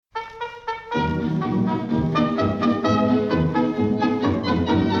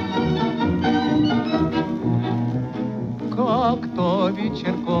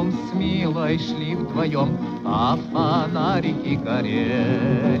Варшавой шли вдвоем, а фонарики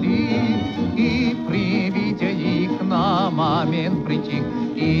горели. И при виде их на момент притих,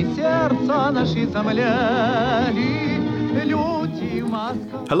 и сердца наши замляли.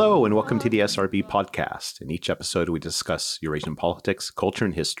 Hello, and welcome to the SRB podcast. In each episode, we discuss Eurasian politics, culture,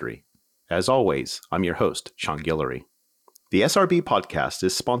 and history. As always, I'm your host, Sean Guillory. The SRB podcast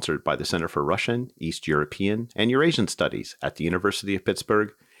is sponsored by the Center for Russian, East European, and Eurasian Studies at the University of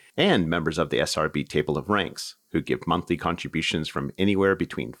Pittsburgh and members of the SRB Table of Ranks, who give monthly contributions from anywhere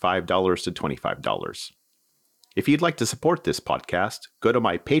between $5 to $25. If you'd like to support this podcast, go to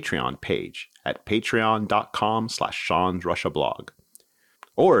my Patreon page at patreon.com/Sean'sRussiaBlog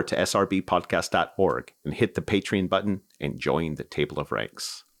or to srbpodcast.org and hit the Patreon button and join the Table of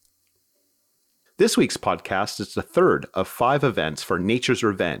Ranks. This week's podcast is the third of 5 events for Nature's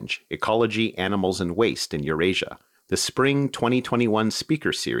Revenge, Ecology, Animals, and Waste in Eurasia, the Spring 2021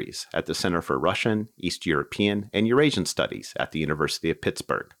 Speaker Series at the Center for Russian, East European, and Eurasian Studies at the University of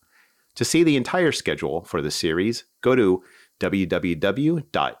Pittsburgh. To see the entire schedule for the series, go to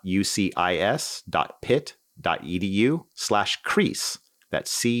www.ucis.pitt.edu/CREES.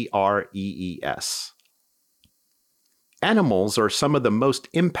 That's CREES. Animals are some of the most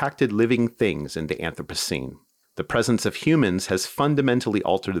impacted living things in the Anthropocene. The presence of humans has fundamentally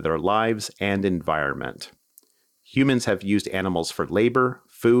altered their lives and environment. Humans have used animals for labor,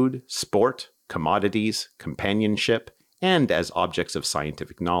 food, sport, commodities, companionship, and as objects of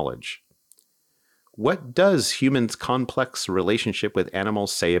scientific knowledge. What does humans' complex relationship with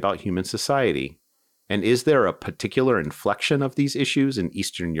animals say about human society? And is there a particular inflection of these issues in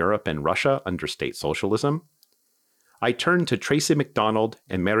Eastern Europe and Russia under state socialism? I turn to Tracy McDonald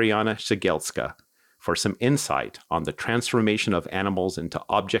and Mariana Cegielska for some insight on the transformation of animals into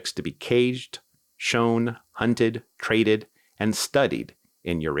objects to be caged, shown, hunted, traded, and studied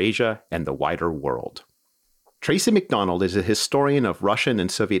in Eurasia and the wider world. Tracy McDonald is a historian of Russian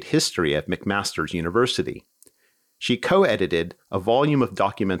and Soviet history at McMaster's University. She co-edited a volume of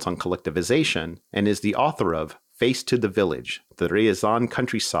documents on collectivization and is the author of Face to the Village, the Ryazan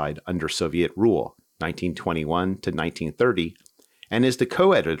Countryside Under Soviet Rule, 1921 to 1930, and is the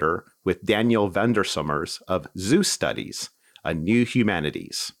co-editor with Daniel Vandersommers of Zoo Studies, A New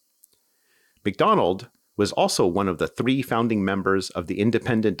Humanities. McDonald was also one of the 3 founding members of the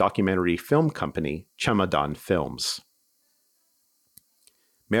independent documentary film company Chemodan Films.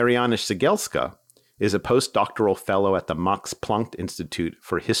 Mariana Cegielska is a postdoctoral fellow at the Max Planck Institute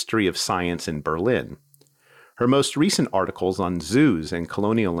for History of Science in Berlin. Her most recent articles on zoos and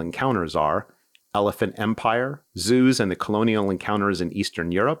colonial encounters are Elephant Empire, Zoos and the Colonial Encounters in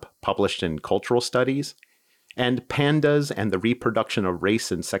Eastern Europe, published in Cultural Studies, and Pandas and the Reproduction of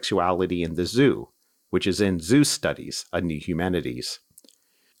Race and Sexuality in the Zoo, which is in Zoo Studies, A New Humanities.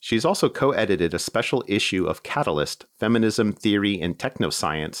 She's also co-edited a special issue of Catalyst, Feminism, Theory, and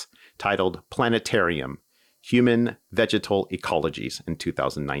Technoscience titled Planetarium, Human Vegetal Ecologies in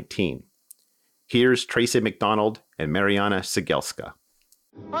 2019. Here's Tracy McDonald and Mariana Cegielska.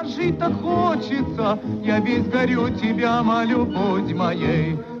 А жить так хочется, я весь горю, тебя молю, будь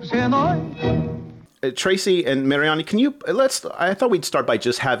моей женой. Tracy and Mariana, I thought we'd start by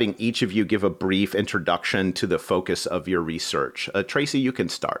just having each of you give a brief introduction to the focus of your research. Tracy, you can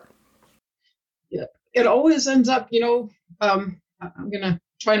start. Yeah, it always ends up, I'm going to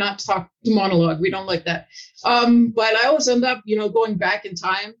try not to talk to monologue. We don't like that. But I always end up, going back in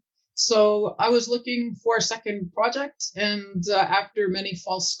time. So I was looking for a second project, and after many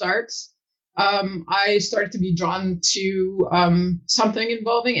false starts, I started to be drawn to something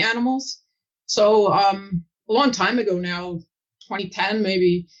involving animals. So a long time ago now, 2010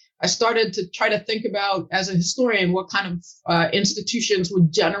 maybe, I started to try to think about, as a historian, what kind of institutions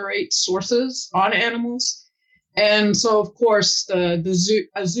would generate sources on animals. And so, of course, a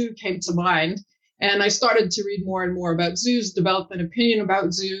zoo came to mind. And I started to read more and more about zoos, develop an opinion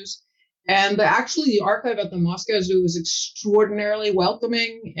about zoos. And the archive at the Moscow Zoo was extraordinarily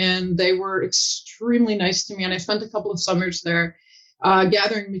welcoming, and they were extremely nice to me. And I spent a couple of summers there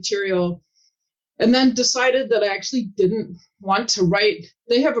gathering material, and then decided that I actually didn't want to write.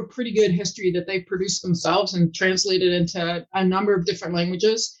 They have a pretty good history that they produced themselves and translated into a number of different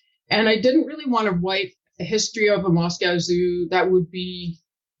languages. And I didn't really want to write a history of a Moscow Zoo that would be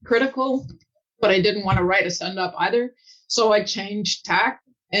critical, but I didn't want to write a send-up either. So I changed tack,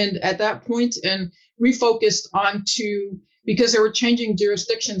 and at that point, and refocused onto, because there were changing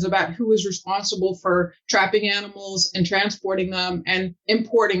jurisdictions about who was responsible for trapping animals and transporting them and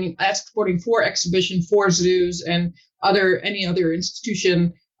exporting for exhibition for zoos and any other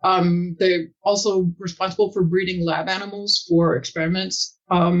institution. They're also responsible for breeding lab animals for experiments.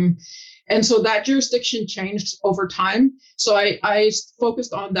 And so that jurisdiction changed over time. So I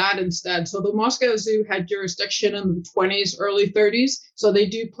focused on that instead. So the Moscow Zoo had jurisdiction in the 20s, early 30s. So they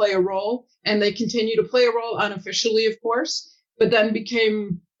do play a role, and they continue to play a role unofficially, of course, but then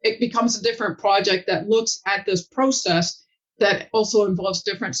it becomes a different project that looks at this process that also involves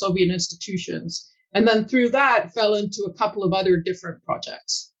different Soviet institutions. And then through that fell into a couple of other different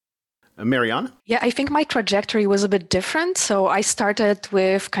projects. Mariana? Yeah, I think my trajectory was a bit different. So I started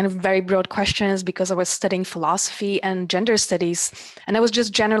with kind of very broad questions because I was studying philosophy and gender studies. And I was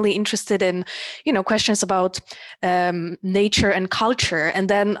just generally interested in, questions about nature and culture. And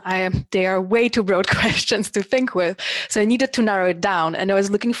then they are way too broad questions to think with. So I needed to narrow it down. And I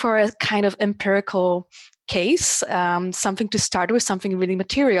was looking for a kind of empirical case, something to start with, something really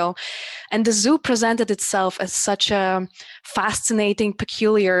material. And the zoo presented itself as such a fascinating,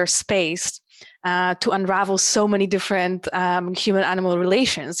 peculiar space to unravel so many different human-animal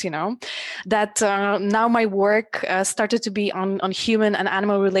relations, that now my work started to be on human and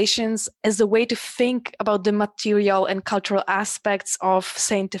animal relations as a way to think about the material and cultural aspects of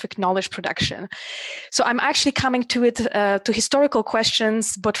scientific knowledge production. So I'm actually coming to it, to historical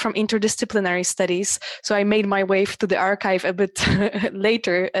questions, but from interdisciplinary studies. So I made my way to the archive a bit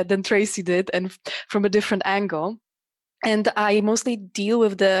later than Tracy did, and from a different angle. And I mostly deal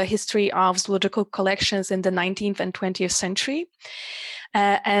with the history of zoological collections in the 19th and 20th century.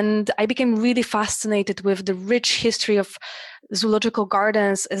 And I became really fascinated with the rich history of zoological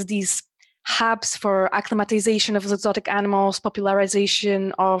gardens as these hubs for acclimatization of exotic animals,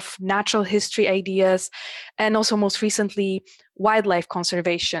 popularization of natural history ideas, and also most recently, wildlife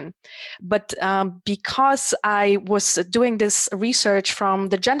conservation. But because I was doing this research from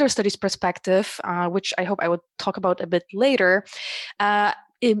the gender studies perspective, which I hope I would talk about a bit later,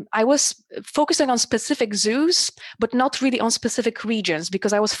 I was focusing on specific zoos, but not really on specific regions,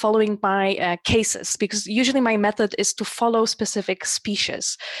 because I was following my cases, because usually my method is to follow specific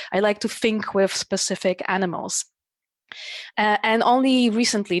species. I like to think with specific animals. And only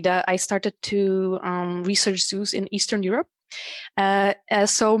recently that I started to research zoos in Eastern Europe.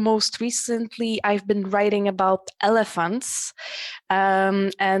 So most recently, I've been writing about elephants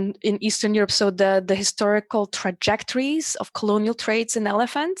and in Eastern Europe. So the historical trajectories of colonial trades in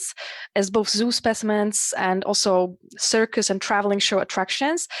elephants as both zoo specimens and also circus and traveling show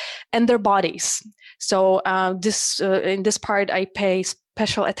attractions, and their bodies. So in this part, I pay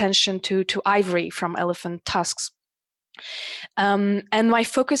special attention to ivory from elephant tusks. And my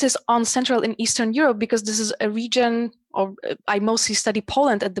focus is on Central and Eastern Europe because this is a region, or I mostly study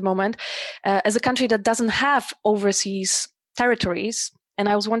Poland at the moment, as a country that doesn't have overseas territories. And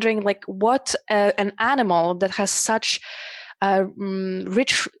I was wondering, what an animal that has such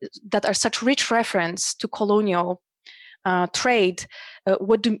such rich reference to colonial trade,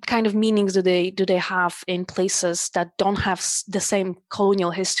 what kind of meanings do they have in places that don't have the same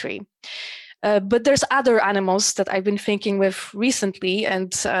colonial history? But there's other animals that I've been thinking with recently,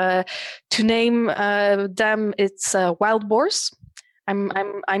 and to name them, it's wild boars. I'm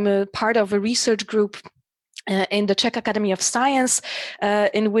a part of a research group in the Czech Academy of Science,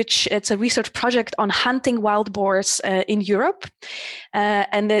 in which it's a research project on hunting wild boars in Europe,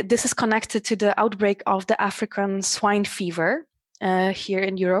 and this is connected to the outbreak of the African swine fever. Here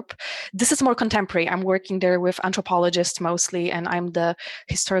in Europe. This is more contemporary. I'm working there with anthropologists mostly, and I'm the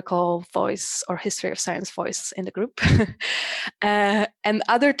historical voice or history of science voice in the group. And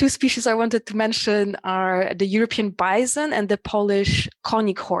other two species I wanted to mention are the European bison and the Polish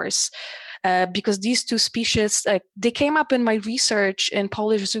konik horse. Because these two species, they came up in my research in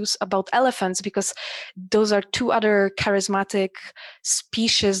Polish zoos about elephants, because those are two other charismatic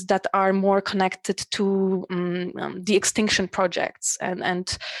species that are more connected to the extinction projects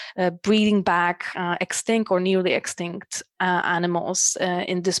and breeding back extinct or nearly extinct animals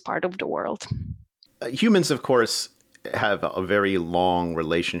in this part of the world. Humans, of course, have a very long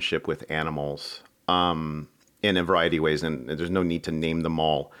relationship with animals in a variety of ways, and there's no need to name them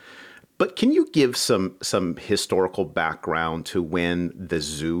all. But can you give some historical background to when the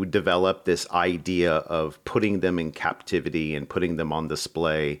zoo developed this idea of putting them in captivity and putting them on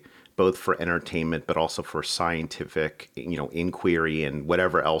display, both for entertainment, but also for scientific, inquiry and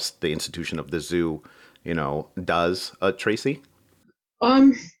whatever else the institution of the zoo, does? Tracy?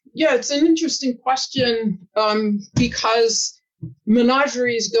 Yeah, it's an interesting question because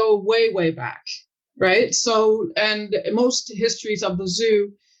menageries go way, way back, right? So, and most histories of the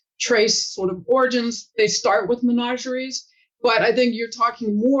zoo trace sort of origins. They start with menageries, but I think you're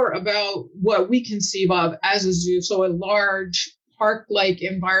talking more about what we conceive of as a zoo, so a large park-like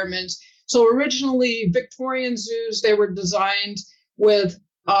environment. So originally, Victorian zoos, they were designed with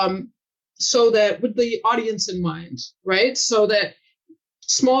so that with the audience in mind, right? So that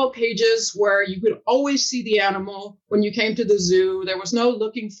small cages where you could always see the animal when you came to the zoo. There was no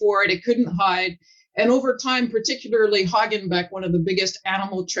looking for it. It couldn't hide. And over time, particularly Hagenbeck, one of the biggest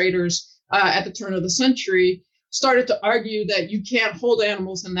animal traders at the turn of the century, started to argue that you can't hold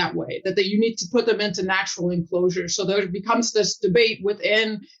animals in that way, that you need to put them into natural enclosures. So there becomes this debate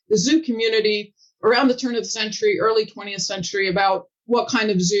within the zoo community around the turn of the century, early 20th century, about what kind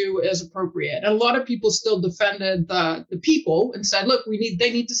of zoo is appropriate. And a lot of people still defended the people and said, look,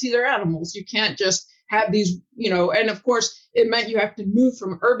 they need to see their animals. You can't just have these, and of course it meant you have to move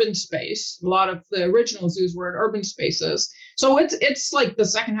from urban space. A lot of the original zoos were in urban spaces. So it's like the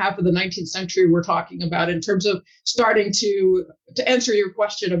second half of the 19th century we're talking about in terms of starting to answer your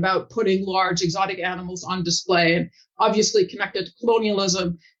question about putting large exotic animals on display, and obviously connected to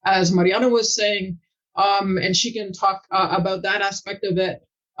colonialism, as Mariana was saying. And she can talk about that aspect of it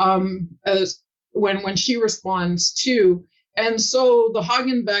as when she responds too. And so the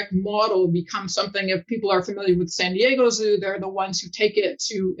Hagenbeck model becomes something, if people are familiar with San Diego Zoo, they're the ones who take it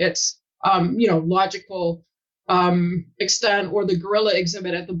to its logical extent, or the gorilla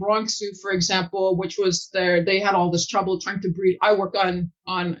exhibit at the Bronx Zoo, for example, which was they had all this trouble trying to breed. I work on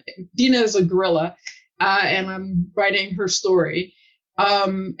Dina is a gorilla, and I'm writing her story.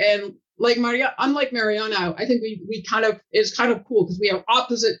 And unlike Mariana, I think we kind of is kind of cool because we have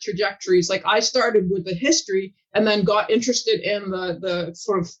opposite trajectories. Like I started with the history and then got interested in the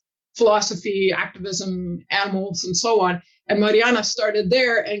sort of philosophy, activism, animals, and so on. And Mariana started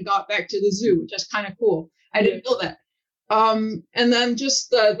there and got back to the zoo, which is kind of cool. I didn't know that. And then just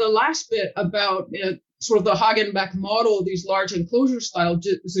the last bit about sort of the Hagenbeck model, these large enclosure style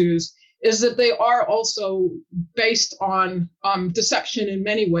zoos, is that they are also based on deception in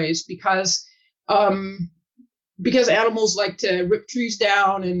many ways, because animals like to rip trees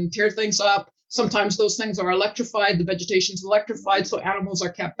down and tear things up. Sometimes those things are electrified, the vegetation's electrified, so animals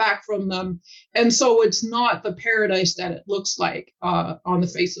are kept back from them. And so it's not the paradise that it looks like on the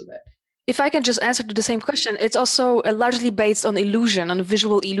face of it. If I can just answer to the same question, it's also largely based on illusion, on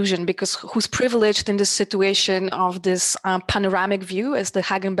visual illusion, because who's privileged in this situation of this panoramic view, as the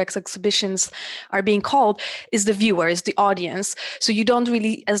Hagenbeck's exhibitions are being called, is the viewer, is the audience. So you don't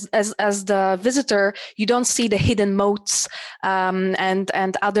really, as the visitor, you don't see the hidden moats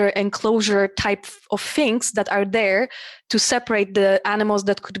and other enclosure type of things that are there to separate the animals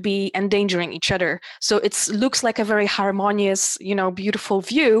that could be endangering each other. So it looks like a very harmonious, beautiful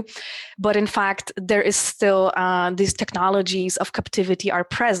view, but in fact, there is still these technologies of captivity are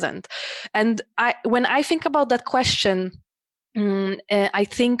present. And when I think about that question, I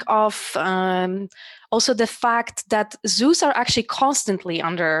think of also the fact that zoos are actually constantly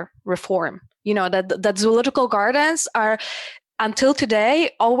under reform. That zoological gardens are, until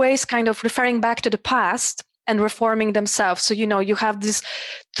today, always kind of referring back to the past and reforming themselves. So, you have these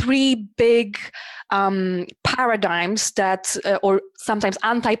three big paradigms that, or sometimes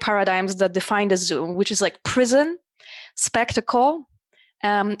anti-paradigms that define the zoo, which is like prison, spectacle,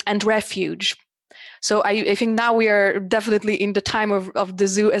 and refuge. So I think now we are definitely in the time of the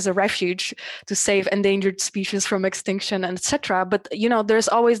zoo as a refuge to save endangered species from extinction, etc. But, there's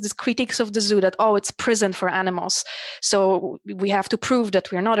always this critiques of the zoo that, it's prison for animals. So we have to prove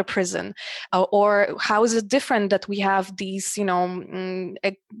that we're not a prison. Or how is it different that we have these,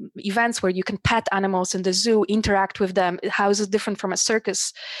 events where you can pet animals in the zoo, interact with them? How is it different from a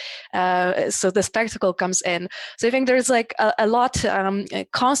circus? So the spectacle comes in. So I think there's like a lot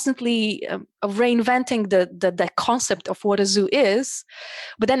constantly of reinventing the concept of what a zoo is.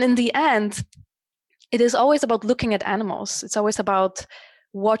 But then in the end, it is always about looking at animals. It's always about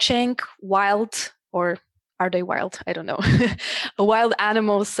watching wild, or are they wild? I don't know. Wild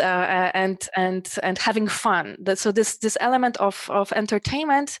animals and having fun. So this element of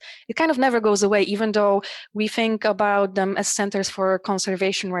entertainment, it kind of never goes away, even though we think about them as centers for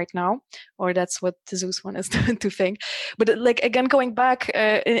conservation right now, or that's what the zoos want us to think. But again, going back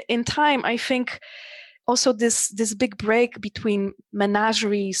in time, I think also this big break between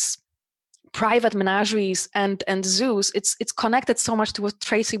menageries, private menageries and zoos, it's connected so much to what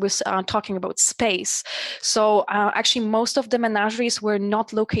Tracy was talking about, space. So actually most of the menageries were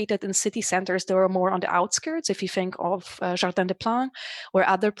not located in city centers. They were more on the outskirts, if you think of Jardin des Plantes or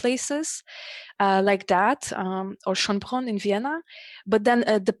other places like that, or Schönbrunn in Vienna. But then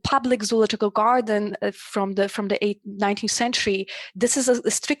the public zoological garden from the 19th century, this is a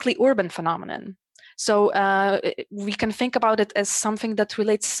strictly urban phenomenon. So we can think about it as something that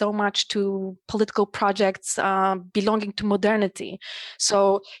relates so much to political projects belonging to modernity.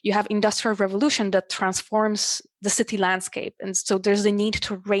 So you have Industrial Revolution that transforms the city landscape. And so there's the need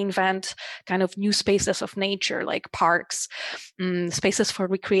to reinvent kind of new spaces of nature, like parks, spaces for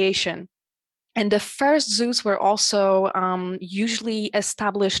recreation. And the first zoos were also usually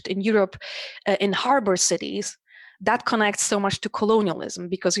established in Europe in harbor cities. That connects so much to colonialism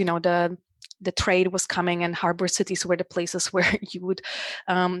because, the trade was coming and harbor cities were the places where you would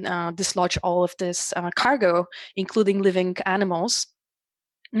dislodge all of this cargo, including living animals.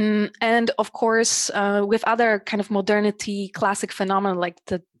 And of course, with other kind of modernity, classic phenomena like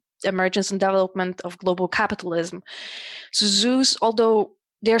the emergence and development of global capitalism. So zoos, although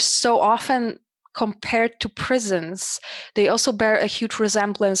they're so often compared to prisons, they also bear a huge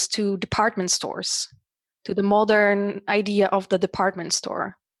resemblance to department stores, to the modern idea of the department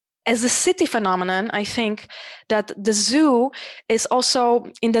store. As a city phenomenon, I think that the zoo is also,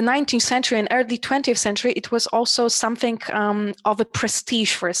 in the 19th century and early 20th century, it was also something of a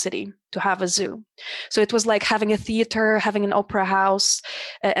prestige for a city to have a zoo. So it was like having a theater, having an opera house,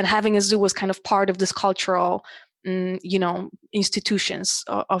 and having a zoo was kind of part of this cultural institutions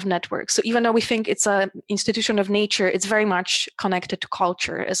of networks. So even though we think it's an institution of nature, it's very much connected to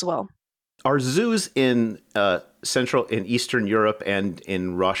culture as well. Are zoos in Eastern Europe and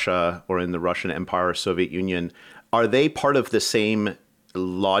in Russia or in the Russian Empire or Soviet Union, are they part of the same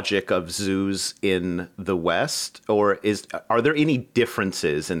logic of zoos in the West, or are there any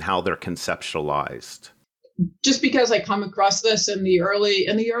differences in how they're conceptualized? Just because I come across this in the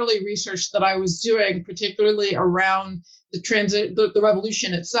early research that I was doing, particularly around the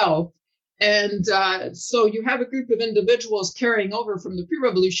revolution itself. And so you have a group of individuals carrying over from the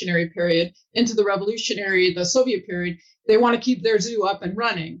pre-revolutionary period into the Soviet period. They want to keep their zoo up and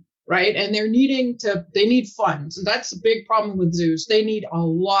running, right? And they need funds. And that's a big problem with zoos. They need a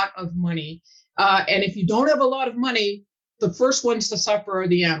lot of money. And if you don't have a lot of money, the first ones to suffer are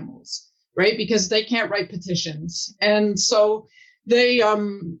the animals, right? Because they can't write petitions. And so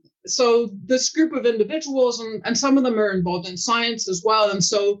so this group of individuals, and some of them are involved in science as well. And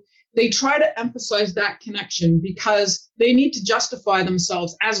so they try to emphasize that connection because they need to justify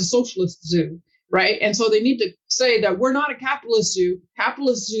themselves as a socialist zoo, right? And so they need to say that we're not a capitalist zoo.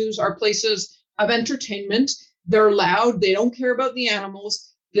 Capitalist zoos are places of entertainment. They're loud. They don't care about the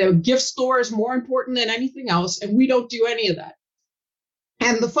animals. The gift store is more important than anything else, and we don't do any of that.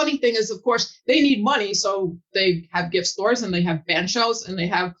 And the funny thing is, of course, they need money. So they have gift stores and they have band shells and they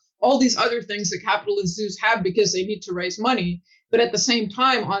have all these other things that capitalist zoos have because they need to raise money. But at the same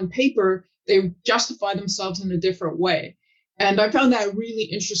time, on paper, they justify themselves in a different way. And I found that really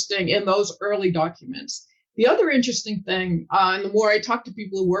interesting in those early documents. The other interesting thing, and the more I talk to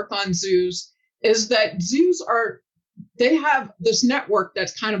people who work on zoos, is that zoos they have this network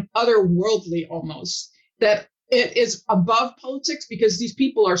that's kind of otherworldly almost, that it is above politics because these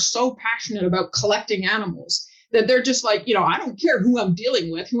people are so passionate about collecting animals that they're just like, I don't care who I'm dealing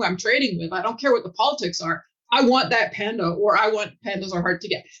with, who I'm trading with. I don't care what the politics are. I want that panda, or pandas are hard to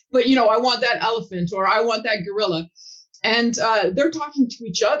get, but I want that elephant, or I want that gorilla. And they're talking to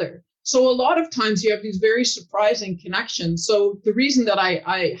each other. So a lot of times you have these very surprising connections. So the reason that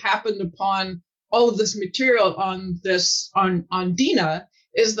I happened upon all of this material on Dina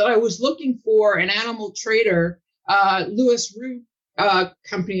is that I was looking for an animal trader, Louis Roux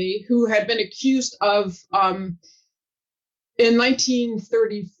company, who had been accused of, in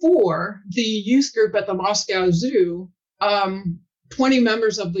 1934, the youth group at the Moscow Zoo, 20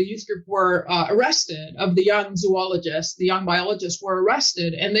 members of the youth group were arrested, of the young zoologists, the young biologists were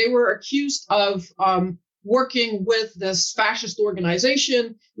arrested, and they were accused of working with this fascist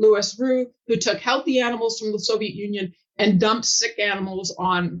organization, Louis Roux, who took healthy animals from the Soviet Union and dumped sick animals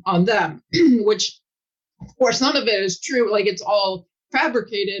on them, which, of course, none of it is true. Like, it's all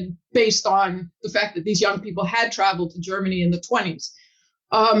fabricated based on the fact that these young people had traveled to Germany in the 20s.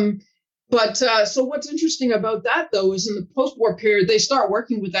 So what's interesting about that, though, is in the post-war period, they start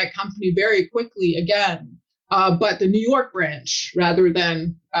working with that company very quickly again, but the New York branch rather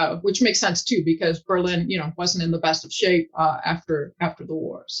than, which makes sense too, because Berlin, wasn't in the best of shape after the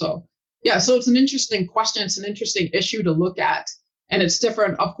war. So yeah, so it's an interesting question. It's an interesting issue to look at, and it's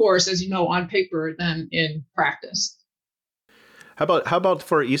different, of course, as you know, on paper than in practice. How about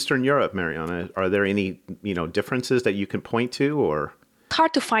for Eastern Europe, Mariana? Are there any differences that you can point to, or? It's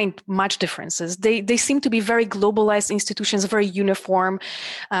hard to find much differences. They seem to be very globalized institutions, very uniform.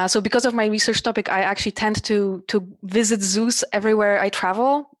 So because of my research topic, I actually tend to visit zoos everywhere I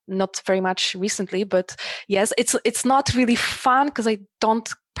travel. not very much recently, but yes, it's not really fun because I don't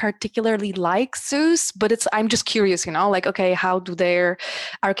particularly like zoos, but I'm just curious, like, okay, how do their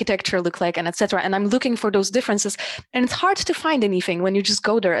architecture look like, and etc. And I'm looking for those differences, and it's hard to find anything when you just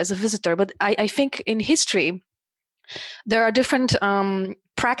go there as a visitor. But I think in history there are different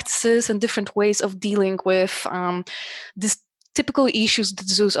practices and different ways of dealing with these typical issues that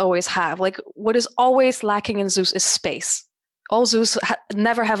zoos always have. Like, what is always lacking in zoos is space. All zoos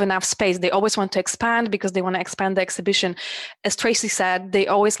never have enough space. They always want to expand because they want to expand the exhibition. As Tracy said, they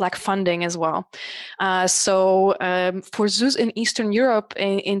always lack funding as well. So for zoos in Eastern Europe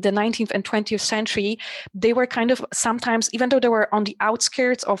in the 19th and 20th century, they were kind of sometimes, even though they were on the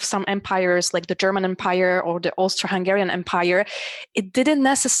outskirts of some empires like the German Empire or the Austro-Hungarian Empire, it didn't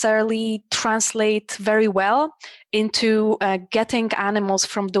necessarily translate very well into getting animals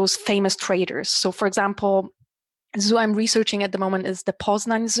from those famous traders. So for example, zoo I'm researching at the moment is the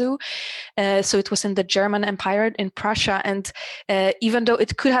Poznan Zoo. So it was in the German Empire in Prussia. And even though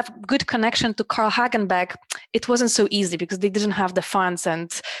it could have good connection to Karl Hagenbeck, it wasn't so easy because they didn't have the funds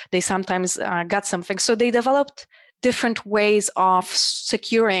and they sometimes got something. So they developed different ways of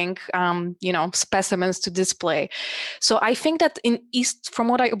securing, specimens to display. So I think that from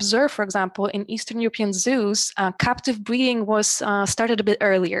what I observe, for example, in Eastern European zoos, captive breeding was started a bit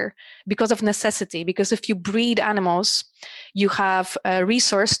earlier because of necessity. Because if you breed animals, you have a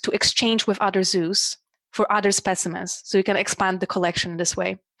resource to exchange with other zoos for other specimens. So you can expand the collection this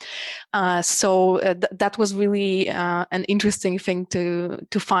way. That was really an interesting thing to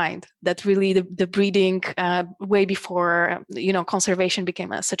find, that really the breeding way before conservation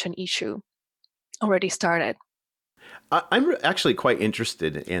became such an issue already started. I'm actually quite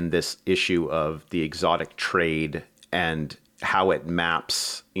interested in this issue of the exotic trade and how it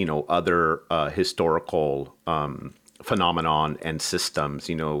maps other historical phenomenon and systems.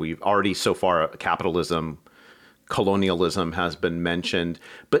 We've already so far capitalism, colonialism has been mentioned,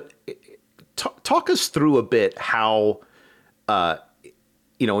 but talk us through a bit how, and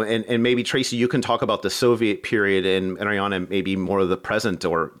maybe Tracy, you can talk about the Soviet period, and Mariana, maybe more of the present,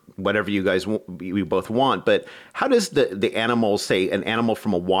 or whatever you guys we both want. But how does the animals, say an animal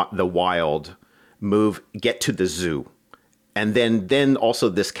from the wild, get to the zoo? And then also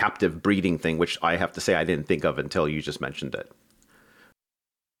this captive breeding thing, which I have to say I didn't think of until you just mentioned it.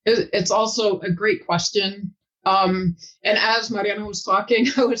 It's also a great question. And as Mariana was talking,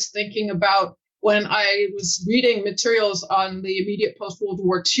 I was thinking about when I was reading materials on the immediate post-World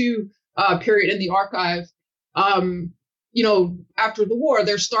War II period in the archive. After the war,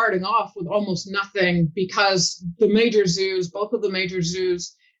 they're starting off with almost nothing because both of the major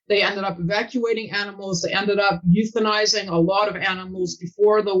zoos, they ended up evacuating animals. They ended up euthanizing a lot of animals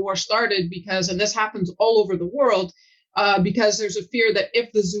before the war started and this happens all over the world, because there's a fear that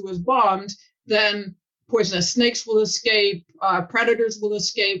if the zoo is bombed, then poisonous snakes will escape, predators will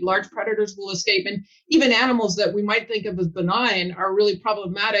escape, large predators will escape, and even animals that we might think of as benign are really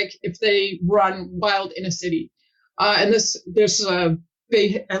problematic if they run wild in a city. And there's a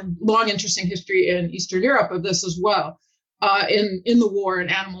long, interesting history in Eastern Europe of this as well. In the war and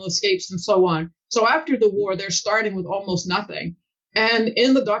animal escapes and so on. So after the war, they're starting with almost nothing. And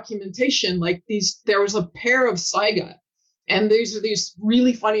in the documentation, there was a pair of saiga, and these are these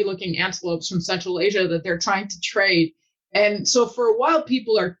really funny looking antelopes from Central Asia that they're trying to trade. And so for a while,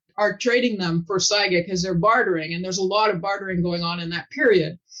 people are trading them for saiga because they're bartering, and there's a lot of bartering going on in that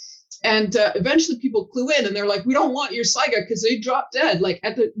period. And eventually people clue in and they're like, we don't want your saiga because they drop dead.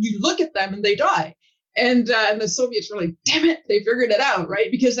 You look at them and they die. And the Soviets were like, damn it, they figured it out, right?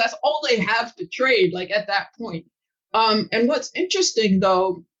 Because that's all they have to trade, at that point. And what's interesting,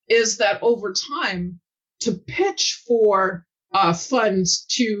 though, is that over time, to pitch for funds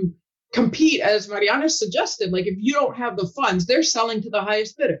to compete, as Mariana suggested, if you don't have the funds, they're selling to the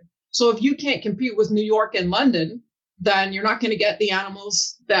highest bidder. So if you can't compete with New York and London, then you're not going to get the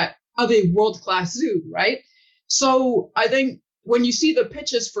animals that of a world-class zoo, right? So I think when you see the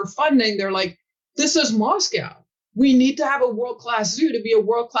pitches for funding, they're like, this is Moscow. We need to have a world-class zoo to be a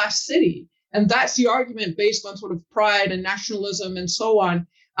world-class city. And that's the argument based on sort of pride and nationalism and so on,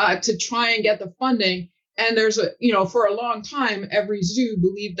 to try and get the funding. And there's for a long time, every zoo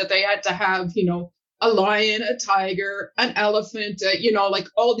believed that they had to have, a lion, a tiger, an elephant,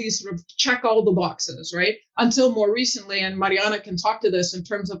 all these sort of check all the boxes, right? Until more recently, and Mariana can talk to this in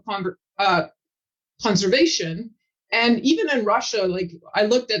terms of conservation. And even in Russia, I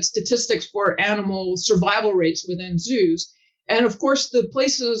looked at statistics for animal survival rates within zoos. And of course, the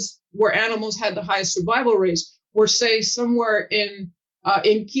places where animals had the highest survival rates were, say, somewhere in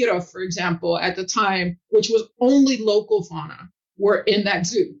Kirov, for example, at the time, which was only local fauna, were in that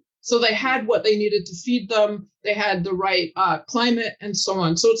zoo. So they had what they needed to feed them. They had the right climate and so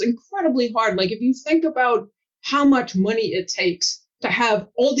on. So it's incredibly hard. Like if you think about how much money it takes to have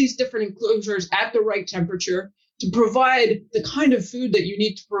all these different enclosures at the right temperature, to provide the kind of food that you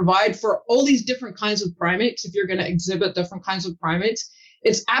need to provide for all these different kinds of primates, if you're going to exhibit different kinds of primates,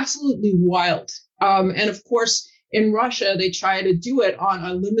 it's absolutely wild. And of course, in Russia, they try to do it on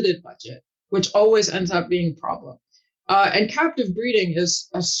a limited budget, which always ends up being a problem. And captive breeding is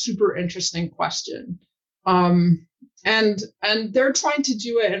a super interesting question. And they're trying to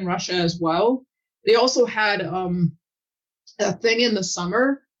do it in Russia as well. They also had a thing in the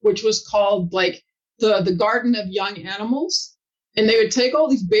summer, which was called like the Garden of Young Animals. And they would take all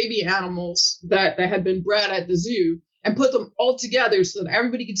these baby animals that had been bred at the zoo and put them all together so that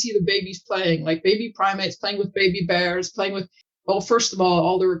everybody could see the babies playing, like baby primates playing with baby bears, playing with, well, first of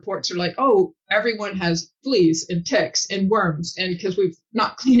all the reports are like, oh, everyone has fleas and ticks and worms, and because we've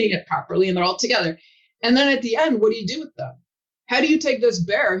not cleaning it properly, and they're all together. And then at the end, what do you do with them? How do you take this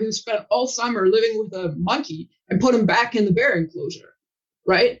bear who spent all summer living with a monkey and put him back in the bear enclosure,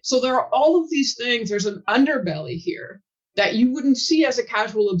 right? So there are all of these things. There's an underbelly here that you wouldn't see as a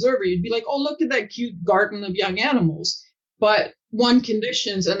casual observer. You'd be like, oh, look at that cute garden of young animals. But one,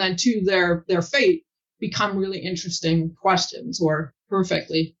 conditions, and then two, their fate become really interesting questions, or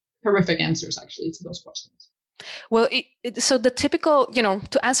horrific answers actually to those questions. Well, so the typical,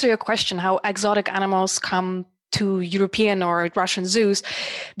 to answer your question, how exotic animals come to European or Russian zoos,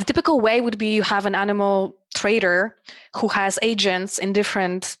 the typical way would be you have an animal trader who has agents in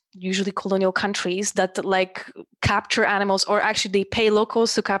different, usually colonial countries, that like capture animals, or actually they pay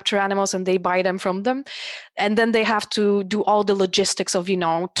locals to capture animals and they buy them from them. And then they have to do all the logistics of,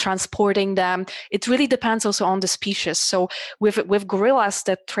 transporting them. It really depends also on the species. So with gorillas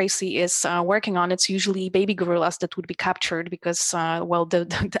that Tracy is working on, it's usually baby gorillas that would be captured because,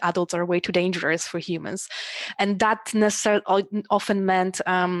 the adults are way too dangerous for humans. And that necessarily often meant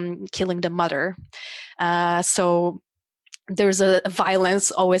killing the mother. So there's a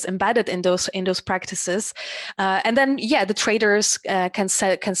violence always embedded in those practices, and then the traders can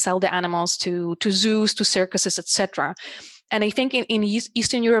sell the animals to zoos, to circuses, etc. And I think in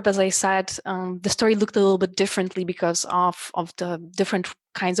Eastern Europe, as I said, the story looked a little bit differently because of the different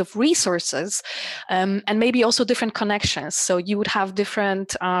kinds of resources, and maybe also different connections. So you would have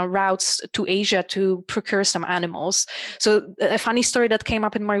different routes to Asia to procure some animals. So a funny story that came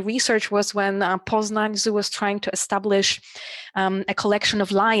up in my research was when Poznań Zoo was trying to establish a collection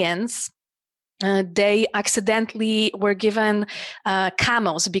of lions. They accidentally were given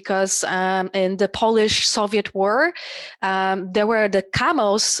camels because in the Polish-Soviet War, there were the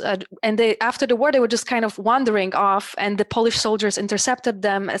camels, and after the war, they were just kind of wandering off, and the Polish soldiers intercepted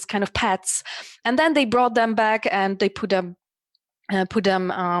them as kind of pets, and then they brought them back and they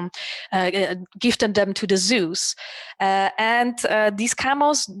gifted them to the zoos. And these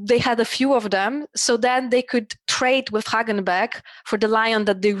camels, they had a few of them, so then they could trade with Hagenbeck for the lion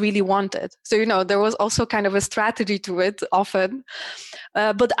that they really wanted. So, there was also kind of a strategy to it often.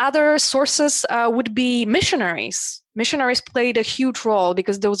 But other sources would be missionaries. Missionaries played a huge role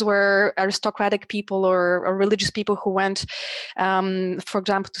because those were aristocratic people or religious people who went, for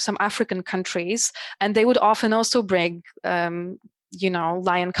example, to some African countries, and they would often also bring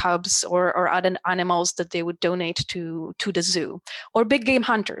lion cubs or other animals that they would donate to the zoo, or big game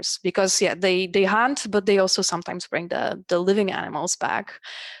hunters, because they hunt, but they also sometimes bring the living animals back.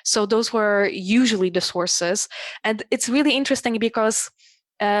 So those were usually the sources. And it's really interesting because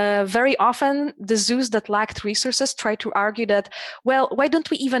very often the zoos that lacked resources try to argue that, well, why don't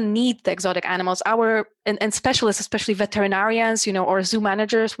we even need the exotic animals? And specialists, especially veterinarians, or zoo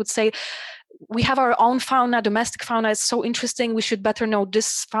managers would say, we have our own fauna, domestic fauna is so interesting. We should better know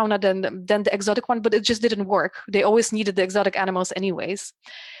this fauna than the exotic one, but it just didn't work. They always needed the exotic animals anyways.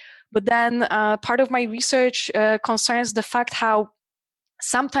 But then part of my research concerns the fact how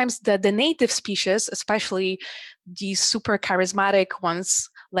sometimes the native species, especially these super charismatic ones,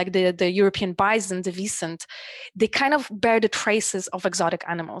 like the European bison, the Wisent, they kind of bear the traces of exotic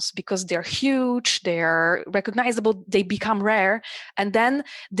animals because they're huge, they're recognizable, they become rare, and then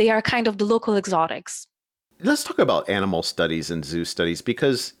they are kind of the local exotics. Let's talk about animal studies and zoo studies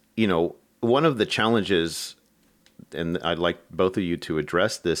because, one of the challenges, and I'd like both of you to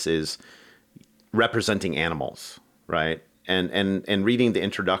address this, is representing animals, right? And reading the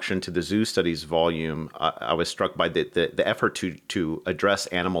introduction to the zoo studies volume, I was struck by the effort to address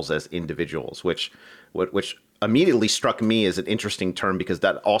animals as individuals, which immediately struck me as an interesting term because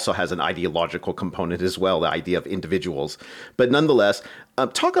that also has an ideological component as well, the idea of individuals. But nonetheless,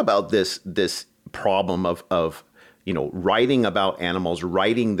 talk about this problem of writing about animals,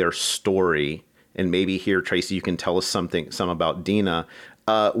 writing their story, and maybe here, Tracy, you can tell us some about Dina,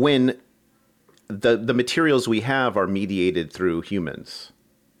 when the materials we have are mediated through humans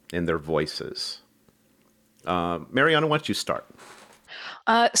and their voices. Mariana, why don't you start?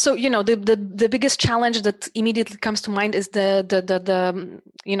 So the biggest challenge that immediately comes to mind is the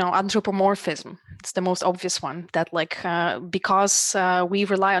anthropomorphism. It's the most obvious one, that because we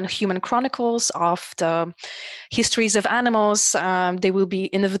rely on human chronicles of the histories of animals, they will be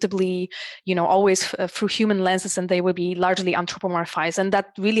inevitably always through human lenses, and they will be largely anthropomorphized, and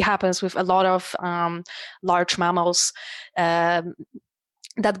that really happens with a lot of large mammals.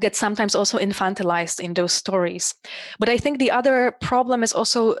 That gets sometimes also infantilized in those stories. But I think the other problem is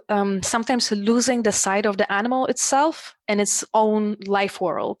also sometimes losing the sight of the animal itself and its own life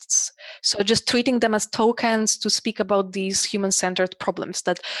worlds. So just treating them as tokens to speak about these human-centered problems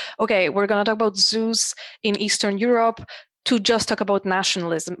that, okay, we're going to talk about zoos in Eastern Europe to just talk about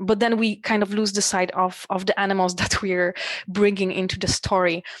nationalism. But then we kind of lose the sight of the animals that we're bringing into the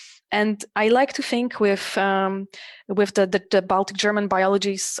story. And I like to think with the Baltic German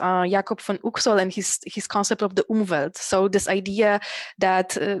biologist Jakob von Uxol and his concept of the Umwelt. So this idea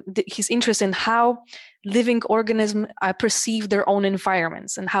that his interest in how living organisms perceive their own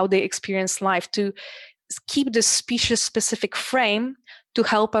environments and how they experience life, to keep the species-specific frame to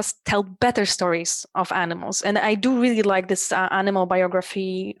help us tell better stories of animals. And I do really like this animal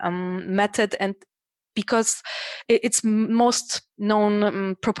biography method, and because its most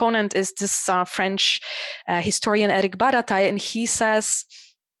known proponent is this French historian Eric Baratai, and he says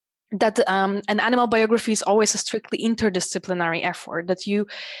that an animal biography is always a strictly interdisciplinary effort, that you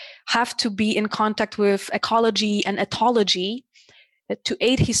have to be in contact with ecology and ethology to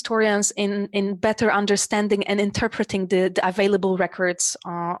aid historians in better understanding and interpreting the available records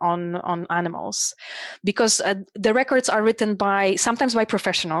on animals, because the records are written sometimes by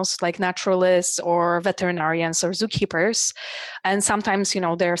professionals like naturalists or veterinarians or zookeepers, and sometimes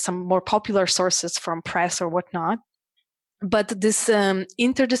there are some more popular sources from press or whatnot. But this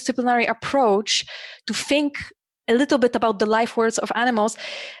interdisciplinary approach to think a little bit about the life worlds of animals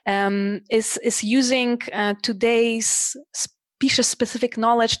is using today's species-specific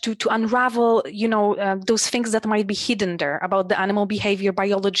knowledge to unravel, those things that might be hidden there about the animal behavior,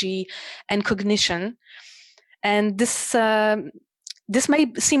 biology, and cognition. And this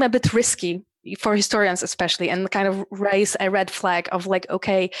may seem a bit risky for historians, especially, and kind of raise a red flag of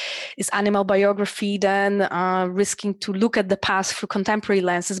okay, is animal biography then risking to look at the past through contemporary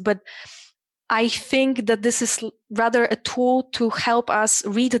lenses? But I think that this is rather a tool to help us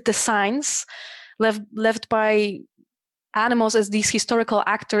read the signs left by animals as these historical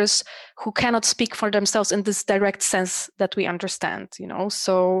actors who cannot speak for themselves in this direct sense that we understand,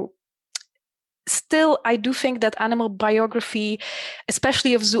 So still, I do think that animal biography,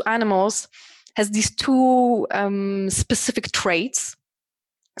 especially of zoo animals, has these two specific traits.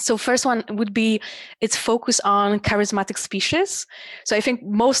 So first one would be its focus on charismatic species. So I think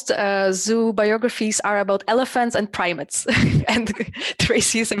most zoo biographies are about elephants and primates, and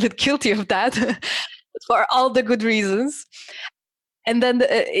Tracy is a bit guilty of that. For all the good reasons. And then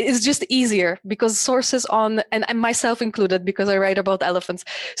it's just easier because sources and myself included, because I write about elephants.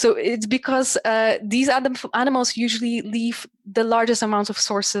 So it's because these animals usually leave the largest amounts of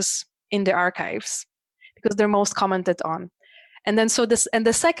sources in the archives because they're most commented on. And then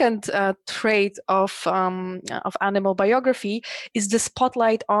the second trait of animal biography is the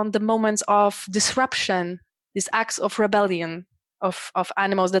spotlight on the moments of disruption, these acts of rebellion of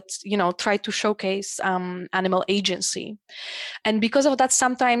animals that try to showcase animal agency. And because of that,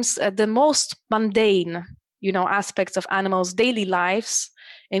 sometimes the most mundane aspects of animals' daily lives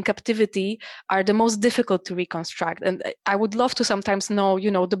in captivity are the most difficult to reconstruct. And I would love to sometimes know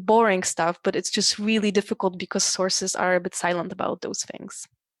the boring stuff, but it's just really difficult because sources are a bit silent about those things.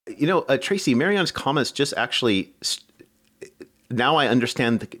 Tracy, Marianne's comments just actually now I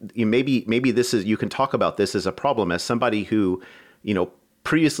understand. Maybe this is, you can talk about this as a problem as somebody who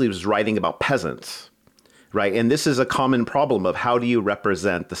previously was writing about peasants, right? And this is a common problem of how do you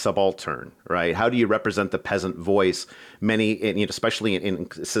represent the subaltern, right? How do you represent the peasant voice? Especially in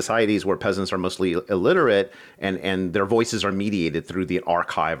societies where peasants are mostly illiterate and their voices are mediated through the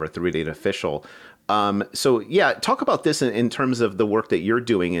archive or through the official. Talk about this in terms of the work that you're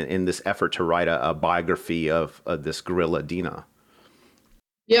doing in this effort to write a biography of this gorilla, Dina.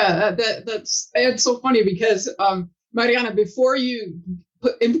 Yeah, it's so funny because Mariana, before you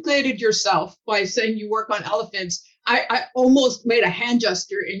implicated yourself by saying you work on elephants, I almost made a hand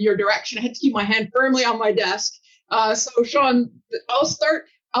gesture in your direction. I had to keep my hand firmly on my desk. So Sean,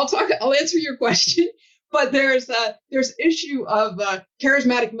 I'll answer your question, but there's issue of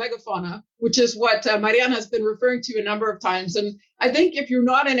charismatic megafauna, which is what Mariana has been referring to a number of times. And I think if you're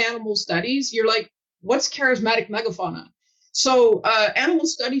not in animal studies, you're like, what's charismatic megafauna? So animal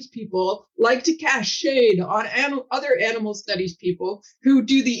studies people like to cast shade on other animal studies people who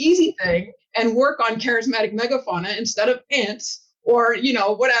do the easy thing and work on charismatic megafauna instead of ants or,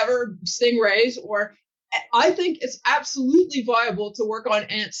 whatever, stingrays. Or I think it's absolutely viable to work on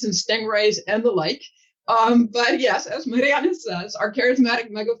ants and stingrays and the like. But yes, as Mariana says, our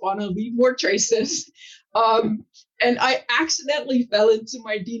charismatic megafauna leave more traces. And I accidentally fell into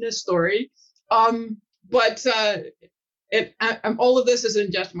my Dina story. But all of this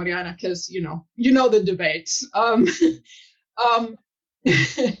isn't just Mariana, because you know the debates.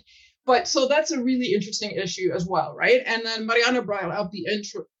 But so that's a really interesting issue as well, right? And then Mariana brought up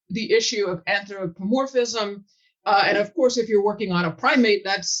the issue of anthropomorphism. And of course, if you're working on a primate,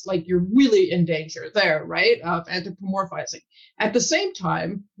 that's like you're really in danger there, right? Of anthropomorphizing. At the same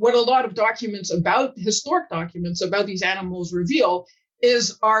time, what a lot of historic documents about these animals reveal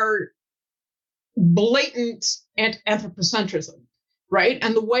is our blatant anthropocentrism, right?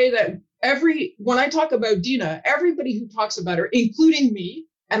 And the way that when I talk about Dina, everybody who talks about her, including me,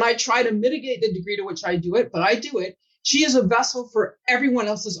 and I try to mitigate the degree to which I do it, but I do it, she is a vessel for everyone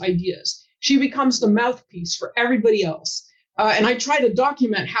else's ideas. She becomes the mouthpiece for everybody else. And I try to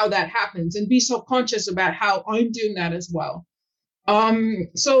document how that happens and be self-conscious about how I'm doing that as well.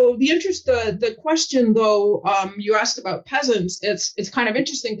 So the question though, you asked about peasants, it's kind of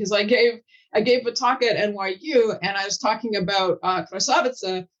interesting because I gave a talk at NYU and I was talking about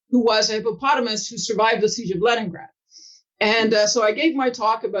Krasavica, who was a hippopotamus who survived the siege of Leningrad. And so I gave my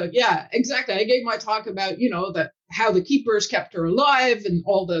talk about, I gave my talk about, how the keepers kept her alive and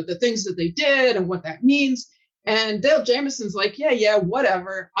all the things that they did and what that means. And Dale Jamison's like, yeah,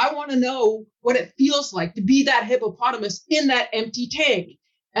 whatever. I want to know what it feels like to be that hippopotamus in that empty tank.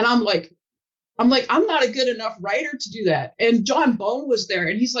 And I'm like, I'm not a good enough writer to do that. And John Bone was there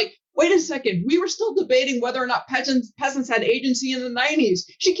and he's like, wait a second, we were still debating whether or not peasants had agency in the 90s.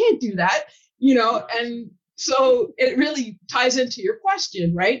 She can't do that, and so it really ties into your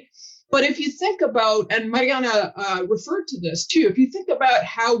question, right? But if you think about, and Mariana referred to this too, if you think about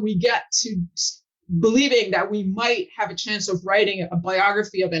how we get to believing that we might have a chance of writing a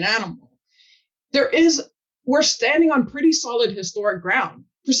biography of an animal, we're standing on pretty solid historic ground.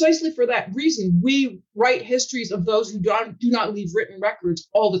 Precisely for that reason, we write histories of those who do not leave written records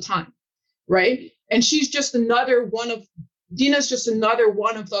all the time, right? And Dina's just another one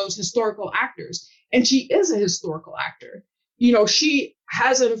of those historical actors. And she is a historical actor. She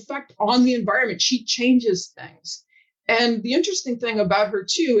has an effect on the environment. She changes things. And the interesting thing about her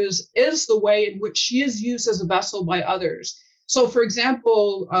too is the way in which she is used as a vessel by others. So for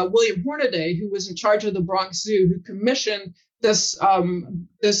example, William Hornaday, who was in charge of the Bronx Zoo, who commissioned this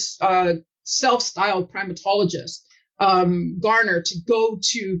self-styled primatologist, Garner, to go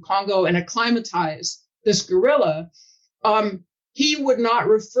to Congo and acclimatize this gorilla, he would not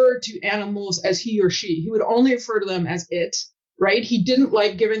refer to animals as he or she. He would only refer to them as it, right? He didn't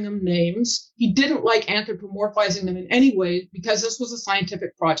like giving them names. He didn't like anthropomorphizing them in any way because this was a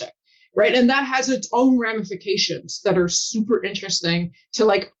scientific project, right? And that has its own ramifications that are super interesting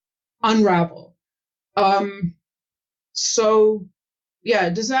to unravel. So yeah,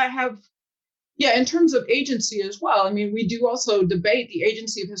 does that have, in terms of agency as well, I mean, we do also debate the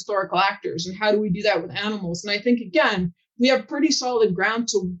agency of historical actors and how do we do that with animals? And I think, again, we have pretty solid ground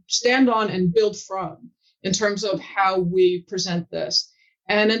to stand on and build from in terms of how we present this.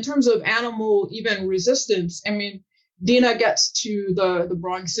 And in terms of animal even resistance, I mean, Dina gets to the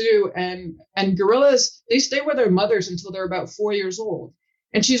Bronx Zoo and gorillas, they stay with their mothers until they're about 4 years old.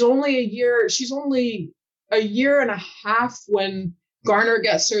 And she's only a year and a half when Garner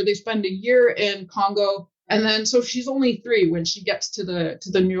gets her. They spend a year in Congo. And then, so she's only 3 when she gets to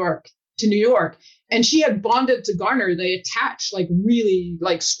New York. And she had bonded to Garner. They attach really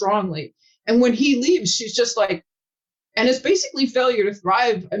strongly. And when he leaves, she's just and it's basically failure to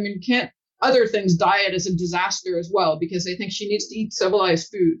thrive. I mean, other things, diet is a disaster as well, because they think she needs to eat civilized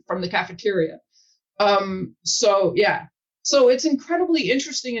food from the cafeteria. So it's incredibly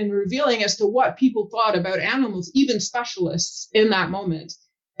interesting and revealing as to what people thought about animals, even specialists in that moment.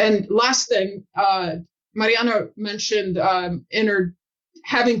 And last thing, Mariana mentioned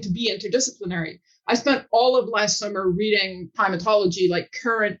having to be interdisciplinary. I spent all of last summer reading primatology,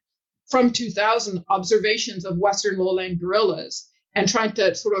 current from 2000 observations of Western lowland gorillas, and trying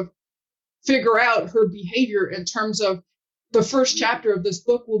to sort of figure out her behavior in terms of the first chapter of this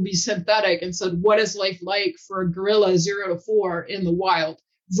book will be synthetic and said, what is life like for a gorilla 0 to 4 in the wild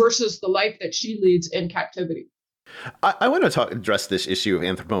versus the life that she leads in captivity. I want to address this issue of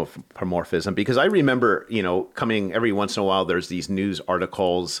anthropomorphism because I remember, coming every once in a while, there's these news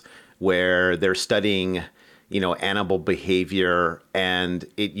articles where they're studying, animal behavior, and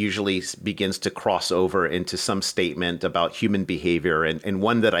it usually begins to cross over into some statement about human behavior. And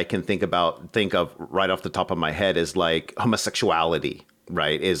one that I can think of right off the top of my head is like homosexuality,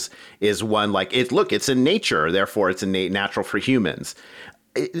 right? Is one like it's in nature, therefore it's natural for humans.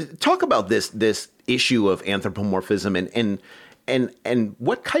 Talk about this issue of anthropomorphism and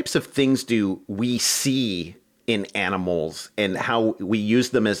what types of things do we see in animals and how we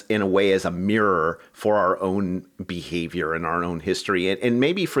use them as in a way as a mirror for our own behavior and our own history. And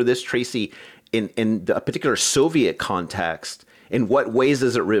maybe for this, Tracy, in a particular Soviet context, in what ways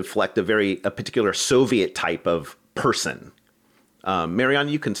does it reflect a particular Soviet type of person? Marianne,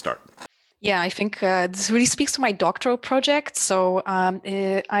 you can start. Yeah, I think this really speaks to my doctoral project. So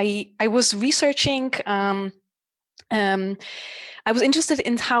I was researching. I was interested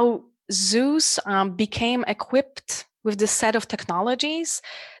in how zoos became equipped with this set of technologies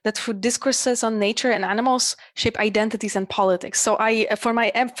that through discourses on nature and animals shape identities and politics. So for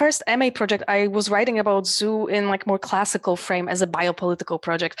my first MA project, I was writing about zoo in like more classical frame as a biopolitical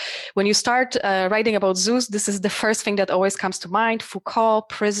project. When you start writing about zoos, this is the first thing that always comes to mind: Foucault,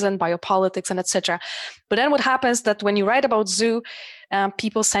 prison, biopolitics, and etc. But then what happens that when you write about zoo,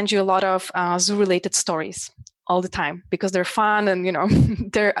 people send you a lot of zoo-related stories all the time because they're fun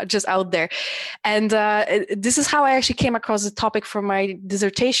and they're just out there. And this is how I actually came across the topic for my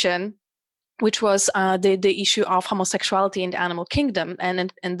dissertation, which was the issue of homosexuality in the animal kingdom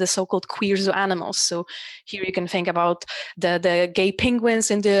and the so-called queer zoo animals. So here you can think about the gay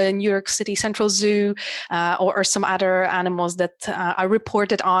penguins in the New York City Central Zoo, or some other animals that are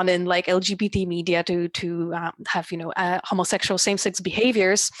reported on in like LGBT media to have homosexual same-sex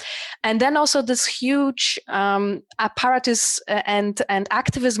behaviors, and then also this huge apparatus and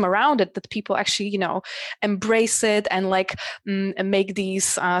activism around it that people actually embrace it and like make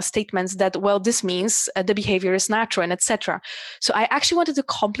these statements that this means the behavior is natural and etc. So I actually wanted to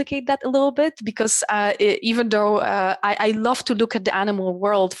complicate that a little bit because even though I love to look at the animal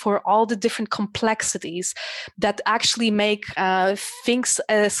world for all the different complexities that actually make things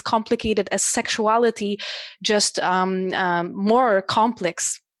as complicated as sexuality just more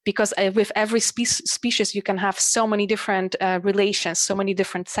complex. Because with every species, you can have so many different relations, so many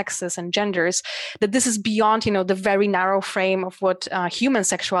different sexes and genders, that this is beyond, the very narrow frame of what human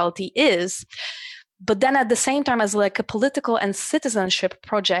sexuality is. But then at the same time, as like a political and citizenship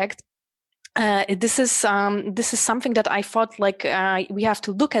project, this is something that I thought like we have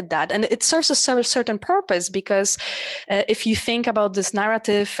to look at that, and it serves a certain purpose because if you think about this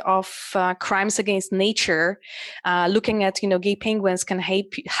narrative of crimes against nature, looking at gay penguins can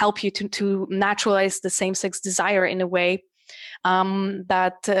help you to naturalize the same-sex desire in a way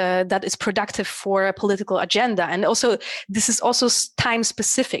that is productive for a political agenda. And also, this is also time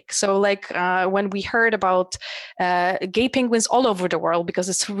specific. So like when we heard about gay penguins all over the world, because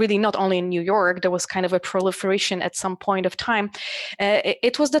it's really not only in New York, there was kind of a proliferation at some point of time.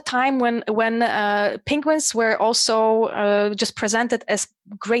 It was the time when penguins were also just presented as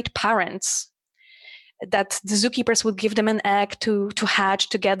great parents, that the zookeepers would give them an egg to hatch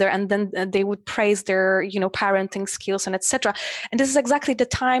together, and then they would praise their parenting skills and etc. And this is exactly the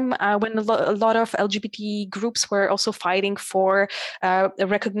time when a lot of LGBT groups were also fighting for a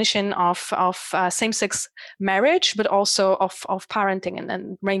recognition of same-sex marriage, but also of parenting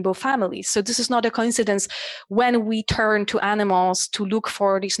and rainbow families. So this is not a coincidence when we turn to animals to look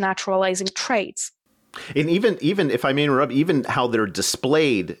for these naturalizing traits. And even if I may interrupt, even how they're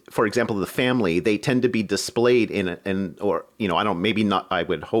displayed, for example, the family, they tend to be displayed I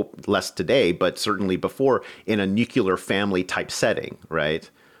would hope less today, but certainly before, in a nuclear family type setting, right?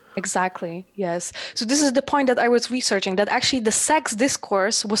 Exactly. Yes. So this is the point that I was researching, that actually the sex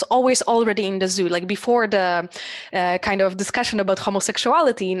discourse was always already in the zoo, like before the kind of discussion about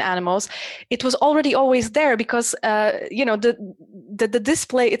homosexuality in animals, it was already always there because, the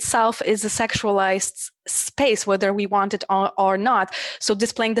display itself is a sexualized space, whether we want it or not. So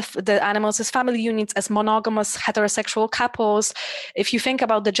displaying the animals as family units, as monogamous heterosexual couples. If you think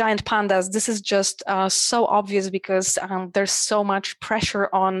about the giant pandas, this is just so obvious because there's so much pressure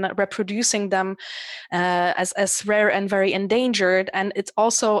on reproducing them as rare and very endangered. And it's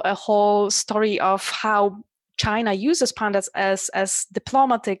also a whole story of how China uses pandas as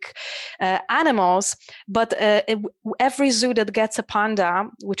diplomatic animals, but every zoo that gets a panda,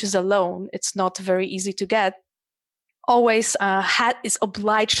 which is alone, it's not very easy to get, always is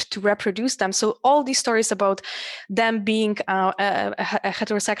obliged to reproduce them. So all these stories about them being a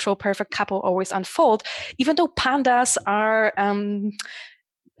heterosexual perfect couple always unfold, even though pandas are,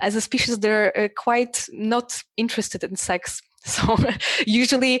 as a species, they're quite not interested in sex. So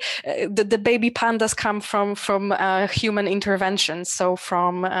usually the baby pandas come from human intervention, so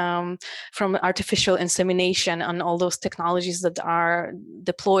from artificial insemination and all those technologies that are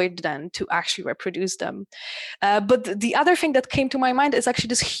deployed then to actually reproduce them. But the other thing that came to my mind is actually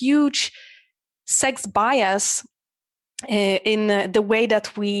this huge sex bias in the way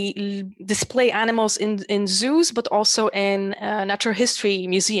that we display animals in zoos, but also in natural history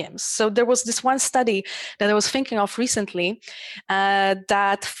museums. So there was this one study that I was thinking of recently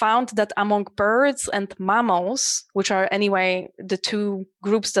that found that among birds and mammals, which are anyway the two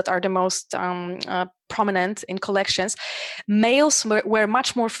groups that are the most prominent in collections, males were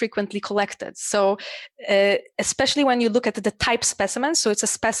much more frequently collected. So especially when you look at the type specimen, so it's a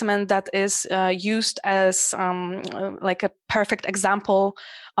specimen that is used as like a perfect example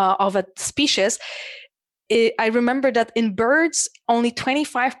of a species. I remember that in birds, only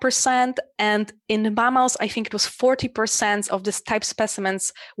 25%, and in mammals, I think it was 40% of this type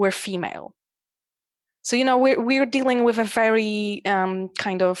specimens were female. So, you know, we're dealing with a very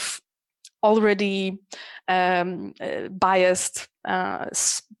kind of already biased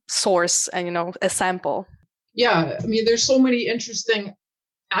source and, you know, a sample. Yeah, I mean, there's so many interesting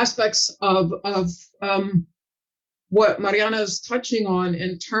aspects of what Mariana is touching on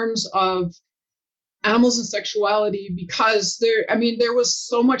in terms of animals and sexuality, because there was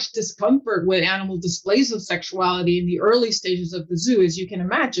so much discomfort with animal displays of sexuality in the early stages of the zoo, as you can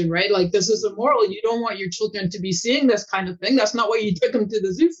imagine, right? Like, this is immoral. You don't want your children to be seeing this kind of thing. That's not what you took them to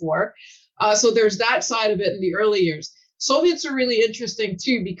the zoo for. So there's that side of it in the early years. Soviets are really interesting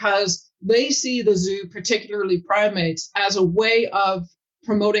too, because they see the zoo, particularly primates, as a way of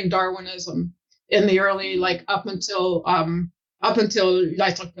promoting Darwinism in the early, like up until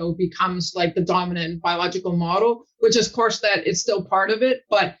Lysenko becomes like the dominant biological model, which is, of course, that it's still part of it.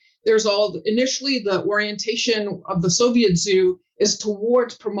 But there's initially the orientation of the Soviet zoo is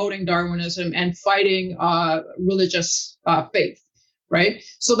towards promoting Darwinism and fighting religious faith. Right.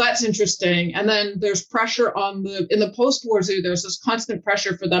 So that's interesting. And then there's pressure in the post-war zoo, there's this constant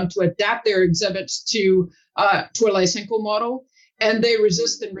pressure for them to adapt their exhibits to a Lysenko model. And they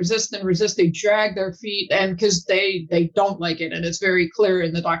resist and resist and resist. They drag their feet, and because they don't like it. And it's very clear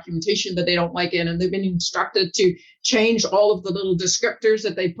in the documentation that they don't like it. And they've been instructed to change all of the little descriptors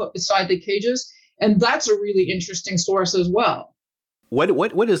that they put beside the cages. And that's a really interesting source as well. What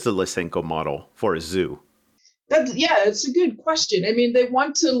is the Lysenko model for a zoo? It's a good question. I mean, they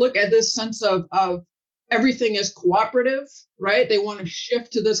want to look at this sense of everything is cooperative, right? They want to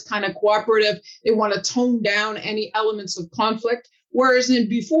shift to this kind of cooperative. They want to tone down any elements of conflict. Whereas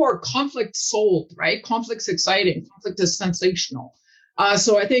before, conflict sold, right? Conflict's exciting. Conflict is sensational.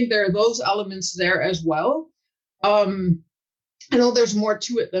 So I think there are those elements there as well. I know there's more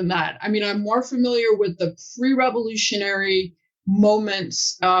to it than that. I mean, I'm more familiar with the pre-revolutionary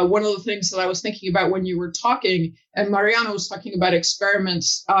moments. One of the things that I was thinking about when you were talking, and Mariana was talking about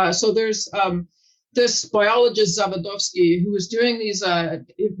experiments. So there's this biologist Zavadovsky who was doing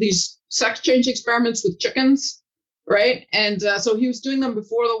these sex change experiments with chickens, right? And so he was doing them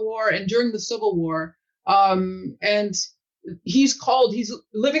before the war and during the Civil War. And he's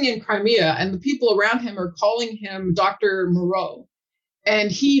living in Crimea, and the people around him are calling him Dr. Moreau.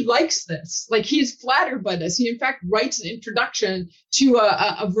 And he likes this, like he's flattered by this. He in fact writes an introduction to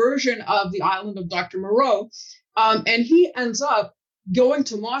a version of the island of Dr. Moreau. And he ends up going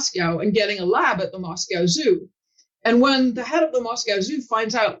to Moscow and getting a lab at the Moscow Zoo. And when the head of the Moscow Zoo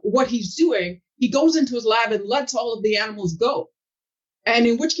finds out what he's doing, he goes into his lab and lets all of the animals go. And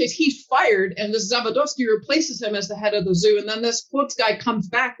in which case he's fired, and this Zavadovsky replaces him as the head of the zoo. And then this Putz guy comes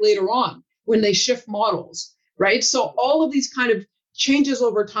back later on when they shift models, right? So all of these kind of changes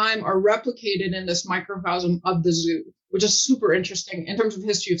over time are replicated in this microcosm of the zoo, which is super interesting in terms of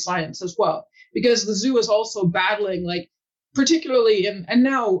history of science as well, because the zoo is also battling, like, particularly and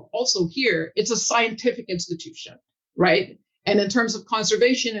now also here, it's a scientific institution, right? And in terms of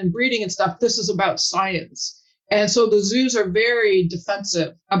conservation and breeding and stuff, this is about science. And so the zoos are very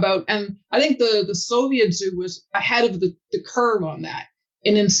defensive about, and I think the Soviet zoo was ahead of the curve on that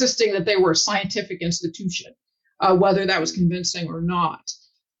in insisting that they were a scientific institution. Whether that was convincing or not.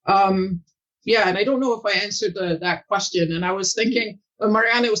 And I don't know if I answered that question. And I was thinking, when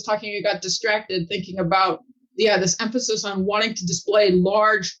Mariana was talking, I got distracted thinking about, this emphasis on wanting to display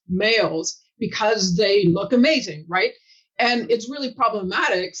large males because they look amazing, right? And it's really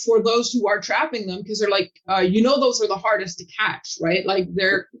problematic for those who are trapping them because they're like, those are the hardest to catch, right? Like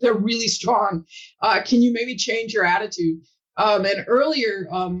they're really strong. Can you maybe change your attitude? And earlier,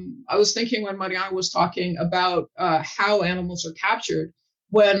 I was thinking when Mariana was talking about how animals are captured,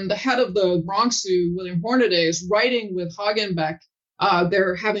 when the head of the Bronx Zoo, William Hornaday, is writing with Hagenbeck,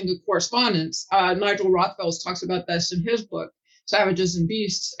 they're having a correspondence. Nigel Rothfeld talks about this in his book, Savages and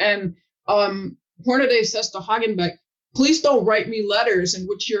Beasts. And Hornaday says to Hagenbeck, please don't write me letters in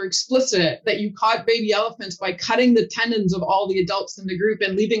which you're explicit that you caught baby elephants by cutting the tendons of all the adults in the group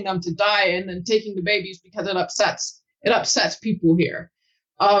and leaving them to die and then taking the babies because it upsets people here.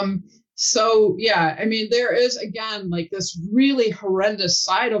 So yeah, I mean, there is again like this really horrendous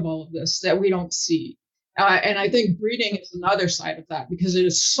side of all of this that we don't see. And I think breeding is another side of that because it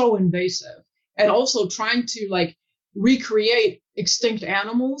is so invasive. And also trying to like recreate extinct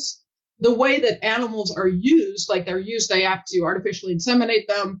animals. The way that animals are used, they have to artificially inseminate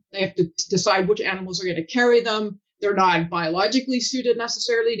them. They have to decide which animals are going to carry them. They're not biologically suited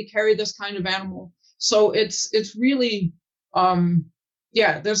necessarily to carry this kind of animal. So it's really,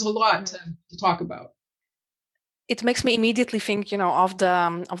 there's a lot to talk about. It makes me immediately think, of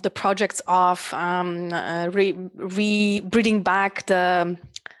the projects of breeding back the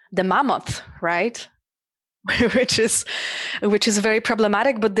mammoth, right? which is very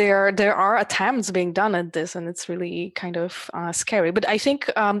problematic, but there are attempts being done at this, and it's really kind of scary. But I think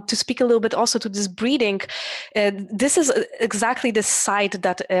to speak a little bit also to this breeding, this is exactly the side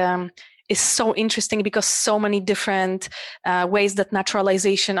that is so interesting because so many different ways that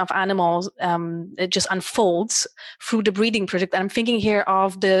naturalization of animals it just unfolds through the breeding project. And I'm thinking here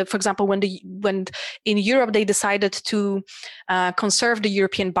of for example, when in Europe they decided to conserve the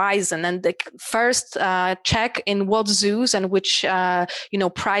European bison, and they first check in what zoos and which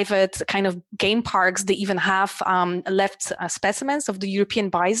private kind of game parks they even have left specimens of the European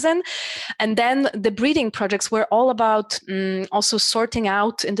bison. And then the breeding projects were all about also sorting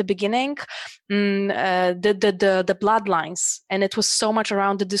out in the beginning the bloodlines, and it was so much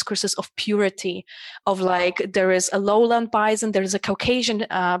around the discourses of purity, of like there is a lowland bison, there is a Caucasian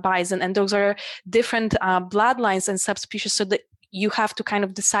bison, and those are different bloodlines and subspecies, so that you have to kind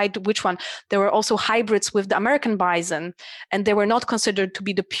of decide which one. There were also hybrids with the American bison, and they were not considered to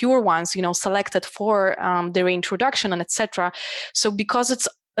be the pure ones, selected for their reintroduction and etc. So because it's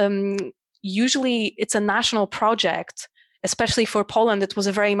usually it's a national project. Especially for Poland, it was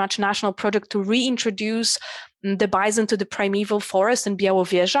a very much national project to reintroduce the bison to the primeval forest in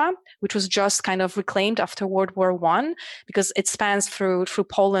Białowieża, which was just kind of reclaimed after World War I, because it spans through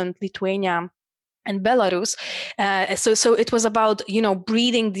Poland, Lithuania, and Belarus. So it was about,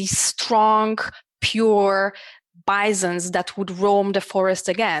 breeding these strong, pure bisons that would roam the forest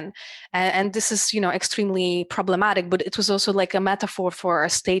again. And this is, extremely problematic, but it was also like a metaphor for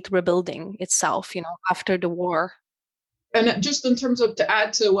state rebuilding itself, after the war. And just in terms of, to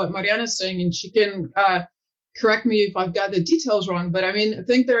add to what Mariana is saying, and she can correct me if I've got the details wrong, but I mean, I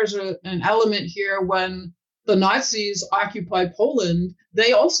think there's an element here when the Nazis occupied Poland,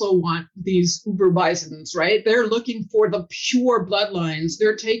 they also want these Uber bisons, right? They're looking for the pure bloodlines.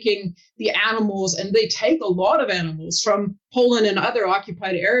 They're taking the animals, and they take a lot of animals from Poland and other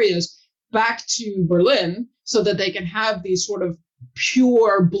occupied areas back to Berlin so that they can have these sort of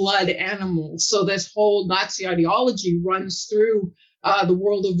pure blood animals. So this whole Nazi ideology runs through the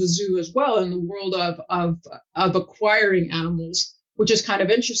world of the zoo as well, and the world of acquiring animals, which is kind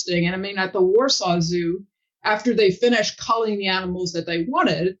of interesting. And I mean, at the Warsaw Zoo, after they finished culling the animals that they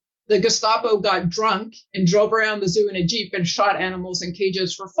wanted, the Gestapo got drunk and drove around the zoo in a Jeep and shot animals in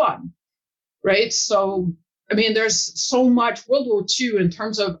cages for fun, right? So, I mean, there's so much. World War II, in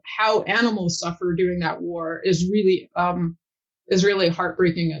terms of how animals suffer during that war, is really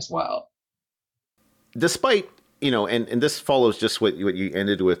heartbreaking as well. Despite, and this follows just what you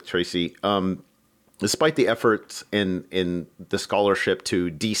ended with, Tracy, despite the efforts in the scholarship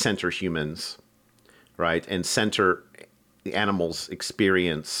to decenter humans, right, and center the animal's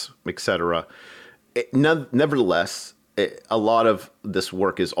experience, etc., nevertheless, a lot of this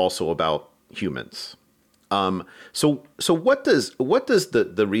work is also about humans. So what does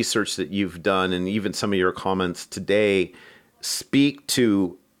the research that you've done, and even some of your comments today, speak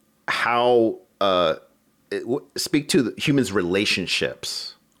to how speak to the humans'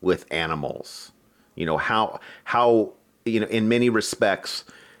 relationships with animals? How in many respects,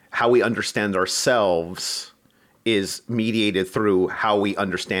 how we understand ourselves is mediated through how we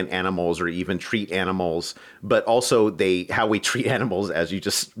understand animals or even treat animals, but also how we treat animals, as you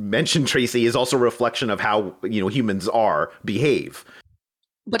just mentioned, Tracy, is also a reflection of how humans behave.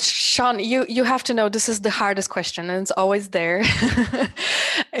 But Sean, you have to know this is the hardest question, and it's always there.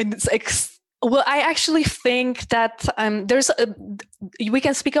 And well, I actually think that we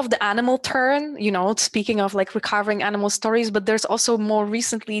can speak of the animal turn, speaking of like recovering animal stories, but there's also more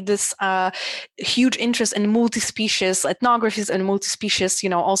recently this huge interest in multi-species ethnographies and multi-species,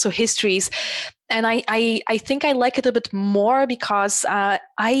 also histories. And I think I like it a bit more because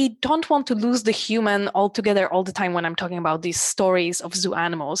I don't want to lose the human altogether all the time when I'm talking about these stories of zoo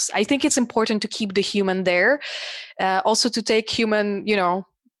animals. I think it's important to keep the human there, also to take human,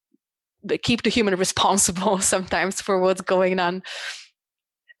 keep the human responsible sometimes for what's going on.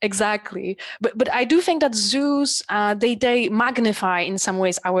 Exactly. But I do think that zoos, they magnify in some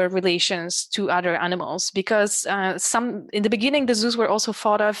ways our relations to other animals, because in the beginning, the zoos were also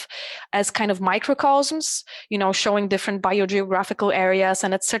thought of as kind of microcosms, showing different biogeographical areas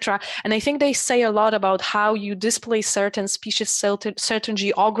and etc. And I think they say a lot about how you display certain species, certain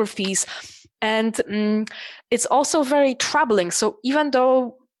geographies. And it's also very troubling. So even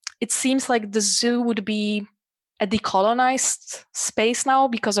though it seems like the zoo would be a decolonized space now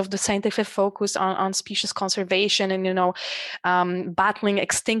because of the scientific focus on species conservation and battling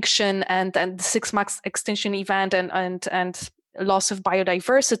extinction and the 6 max extinction event and loss of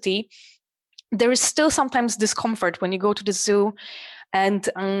biodiversity, there is still sometimes discomfort when you go to the zoo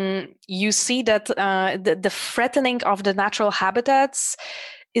and you see that the threatening of the natural habitats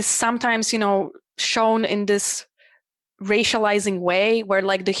is sometimes shown in this racializing way, where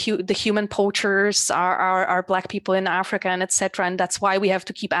like the human poachers are Black people in Africa and etc. And that's why we have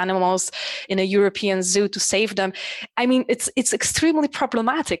to keep animals in a European zoo to save them. I mean, it's extremely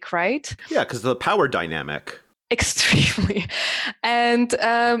problematic, right? Yeah, because the power dynamic. Extremely. And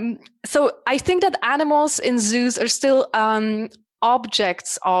so I think that animals in zoos are still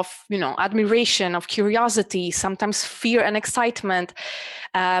objects of admiration, of curiosity, sometimes fear and excitement,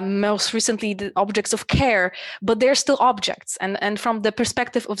 most recently the objects of care, but they're still objects, and from the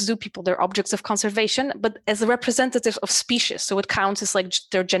perspective of zoo people, they're objects of conservation, but as a representative of species, so it counts as like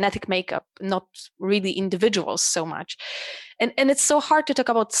their genetic makeup, not really individuals so much. And it's so hard to talk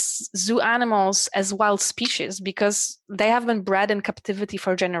about zoo animals as wild species because they have been bred in captivity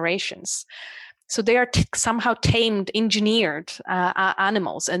for generations. So they are somehow tamed, engineered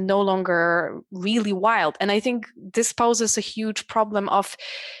animals and no longer really wild. And I think this poses a huge problem of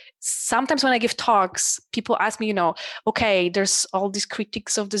sometimes when I give talks, people ask me, okay, there's all these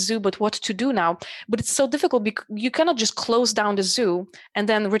critiques of the zoo, but what to do now? But it's so difficult because you cannot just close down the zoo and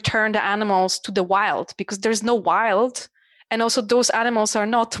then return the animals to the wild because there's no wild. And also those animals are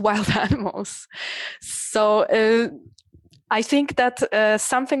not wild animals. So I think that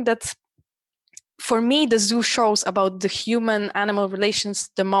something that for me, the zoo shows about the human-animal relations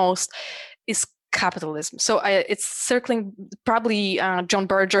the most is capitalism. So it's circling, probably John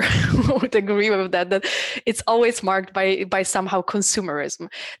Berger would agree with that it's always marked by somehow consumerism,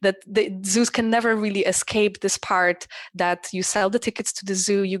 that the zoos can never really escape this part that you sell the tickets to the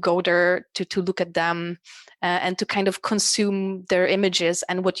zoo, you go there to look at them and to kind of consume their images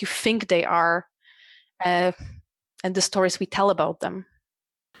and what you think they are and the stories we tell about them.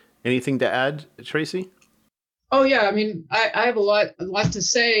 Anything to add, Tracy? Oh yeah, I mean, I have a lot to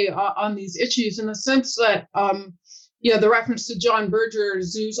say on these issues in the sense that, the reference to John Berger,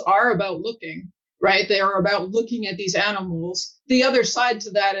 zoos are about looking, right? They are about looking at these animals. The other side to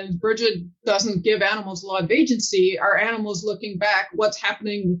that, and Berger doesn't give animals a lot of agency, are animals looking back, what's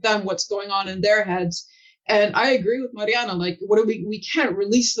happening with them, what's going on in their heads. And I agree with Mariana, like, we can't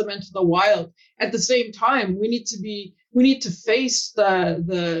release them into the wild. At the same time, we need to face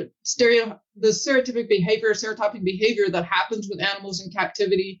the stereotypic behavior that happens with animals in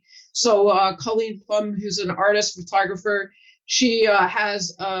captivity. So Colleen Plum, who's an artist, photographer, she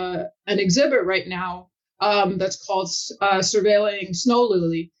has an exhibit right now that's called Surveilling Snow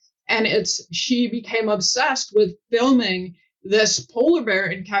Lily. And she became obsessed with filming this polar bear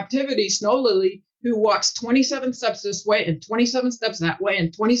in captivity, Snow Lily, who walks 27 steps this way and 27 steps that way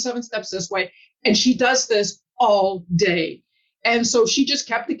and 27 steps this way. And she does this all day. And so she just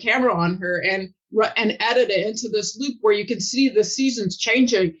kept the camera on her and edited it into this loop where you can see the seasons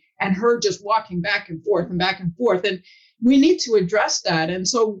changing and her just walking back and forth and back and forth. And we need to address that. And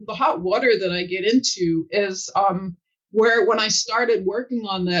so the hot water that I get into is where when I started working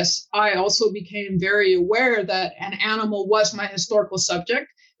on this, I also became very aware that an animal was my historical subject,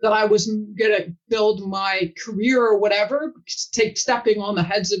 that I was going to build my career or whatever, stepping on the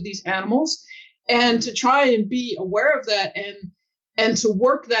heads of these animals, and to try and be aware of that and to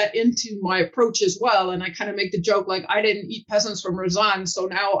work that into my approach as well. And I kind of make the joke, like, I didn't eat peasants from Razan, so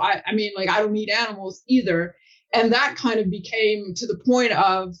now I don't eat animals either. And that kind of became to the point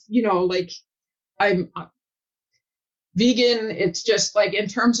of, like, I'm vegan. It's just like, in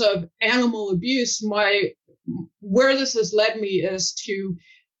terms of animal abuse, where this has led me is to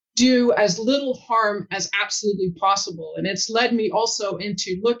do as little harm as absolutely possible. And it's led me also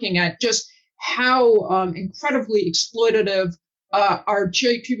into looking at just how incredibly exploitative our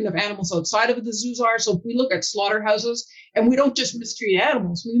treatment of animals outside of the zoos are. So if we look at slaughterhouses, and we don't just mistreat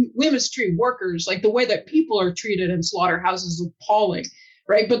animals, we mistreat workers. Like, the way that people are treated in slaughterhouses is appalling,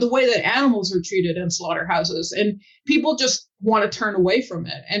 right? But the way that animals are treated in slaughterhouses, and people just want to turn away from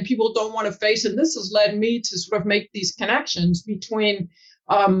it, and people don't want to face. And this has led me to sort of make these connections between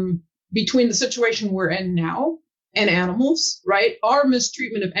the situation we're in now and animals, right? Our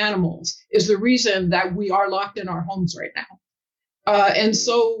mistreatment of animals is the reason that we are locked in our homes right now. And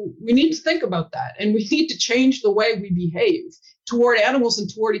so we need to think about that, and we need to change the way we behave toward animals and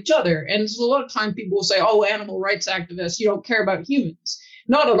toward each other. And there's a lot of time people will say, oh, animal rights activists, you don't care about humans.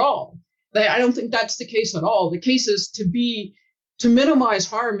 Not at all. I don't think that's the case at all. The case is to minimize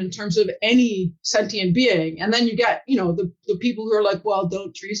harm in terms of any sentient being. And then you get, the people who are like, well,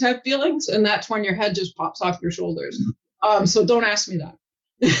 don't trees have feelings? And that's when your head just pops off your shoulders. So don't ask me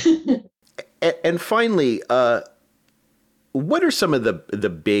that. And finally, what are some of the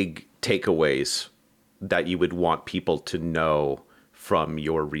big takeaways that you would want people to know from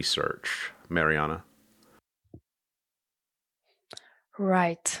your research, Mariana?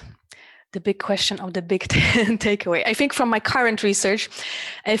 Right. The big question of the big takeaway. I think from my current research,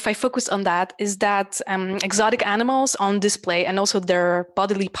 if I focus on that, is that exotic animals on display and also their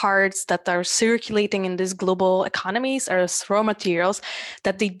bodily parts that are circulating in these global economies as raw materials,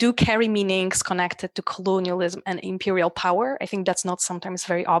 that they do carry meanings connected to colonialism and imperial power. I think that's not sometimes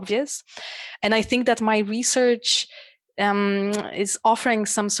very obvious. And I think that my research is offering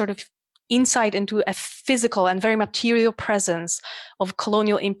some sort of insight into a physical and very material presence of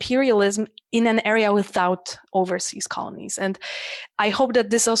colonial imperialism in an area without overseas colonies. And I hope that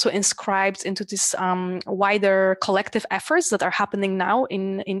this also inscribes into this wider collective efforts that are happening now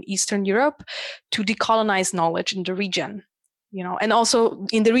in Eastern Europe to decolonize knowledge in the region. And also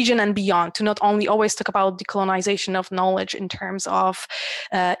in the region and beyond, to not only always talk about decolonization of knowledge in terms of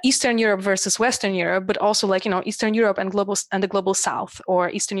Eastern Europe versus Western Europe, but also Eastern Europe and the global South, or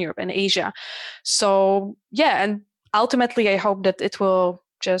Eastern Europe and Asia. So and ultimately I hope that it will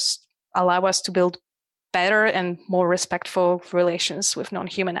just allow us to build better and more respectful relations with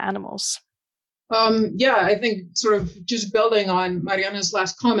non-human animals. I think sort of just building on Mariana's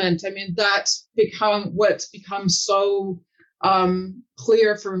last comment, I mean, that's what's become so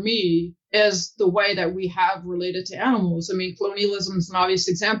clear for me is the way that we have related to animals. I mean, colonialism is an obvious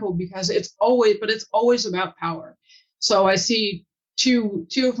example because it's always about power. So I see two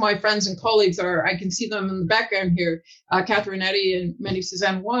of my friends and colleagues I can see them in the background here, Catherine Eddy and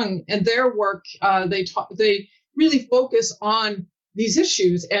Marie-Suzanne Wang, and their work, they really focus on these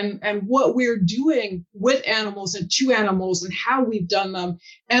issues and what we're doing with animals and to animals and how we've done them,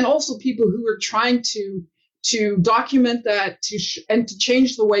 and also people who are trying to document that, and to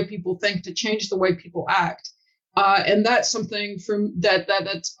change the way people think, to change the way people act. And that's something that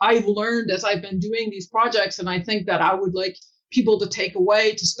I've learned as I've been doing these projects. And I think that I would like people to take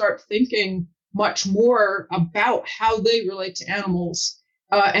away, to start thinking much more about how they relate to animals,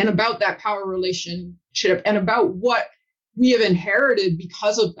 and about that power relationship, and about what we have inherited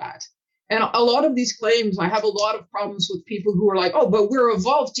because of that. And a lot of these claims, I have a lot of problems with people who are like, oh, but we're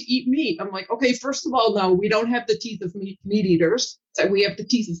evolved to eat meat. I'm like, okay, first of all, no, we don't have the teeth of meat eaters. So we have the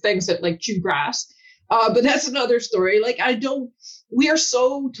teeth of things that like chew grass. But that's another story. Like, we are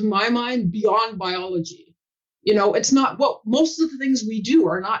so, to my mind, beyond biology. It's not most of the things we do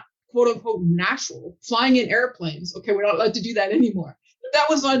are not quote unquote natural. Flying in airplanes. Okay, we're not allowed to do that anymore. But that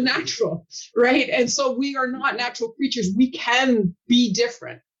was unnatural, right? And so we are not natural creatures. We can be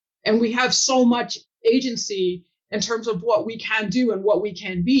different. And we have so much agency in terms of what we can do and what we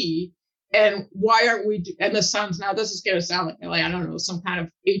can be. And why aren't we? And this is going to sound like, I don't know, some kind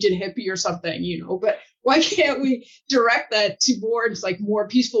of agent hippie or something, but why can't we direct that towards like more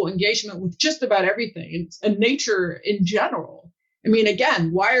peaceful engagement with just about everything and nature in general? I mean,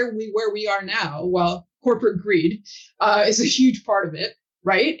 again, why are we where we are now? Well, corporate greed is a huge part of it,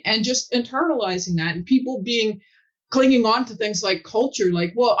 right? And just internalizing that, and people clinging on to things like culture,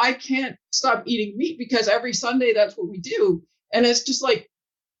 like, well, I can't stop eating meat because every Sunday that's what we do. And it's just like,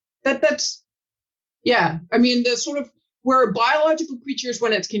 I mean, the sort of, we're biological creatures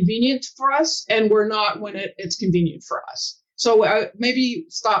when it's convenient for us, and we're not when it's convenient for us. So maybe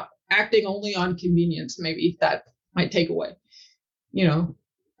stop acting only on convenience. Maybe that might take away,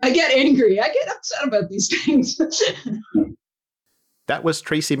 I get angry. I get upset about these things. That was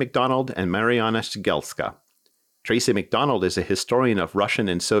Tracy McDonald and Mariana Cegelska. Tracy McDonald is a historian of Russian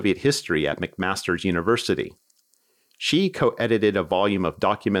and Soviet history at McMaster University. She co-edited a volume of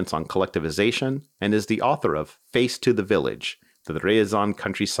documents on collectivization and is the author of Face to the Village, the Ryazan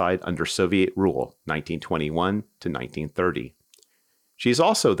Countryside Under Soviet Rule, 1921 to 1930. She's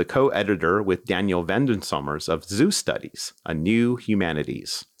also the co-editor with Daniel Vandensommers of Zoo Studies, A New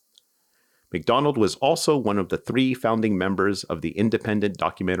Humanities. McDonald was also one of the 3 founding members of the independent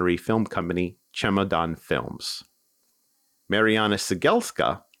documentary film company Chemodan Films. Mariana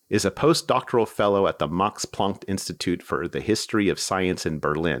Cegelska is a postdoctoral fellow at the Max Planck Institute for the History of Science in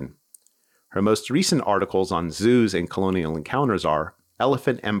Berlin. Her most recent articles on zoos and colonial encounters are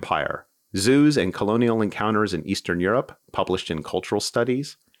Elephant Empire, Zoos and Colonial Encounters in Eastern Europe, published in Cultural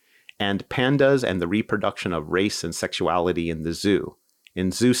Studies, and Pandas and the Reproduction of Race and Sexuality in the Zoo,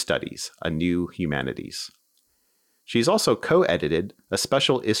 in Zoo Studies, A New Humanities. She's also co-edited a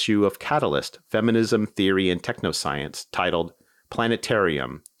special issue of Catalyst, Feminism, Theory, and Technoscience titled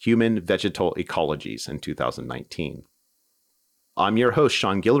Planetarium, Human Vegetal Ecologies in 2019. I'm your host,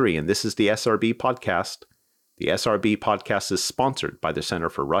 Sean Guillory, and this is the SRB Podcast. The SRB Podcast is sponsored by the Center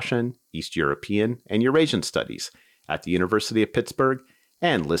for Russian, East European, and Eurasian Studies at the University of Pittsburgh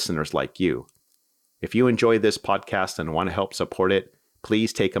and listeners like you. If you enjoy this podcast and want to help support it,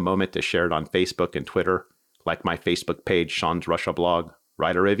 please take a moment to share it on Facebook and Twitter, like my Facebook page, Sean's Russia Blog,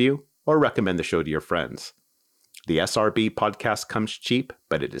 write a review, or recommend the show to your friends. The SRB Podcast comes cheap,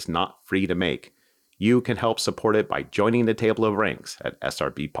 but it is not free to make. You can help support it by joining the table of ranks at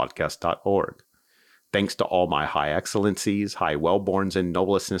srbpodcast.org. Thanks to all my high excellencies, high wellborns, and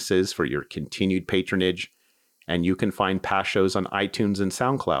noblessnesses for your continued patronage. And you can find past shows on iTunes and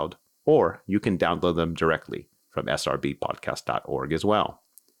SoundCloud, or you can download them directly from srbpodcast.org as well.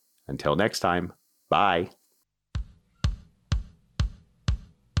 Until next time, bye.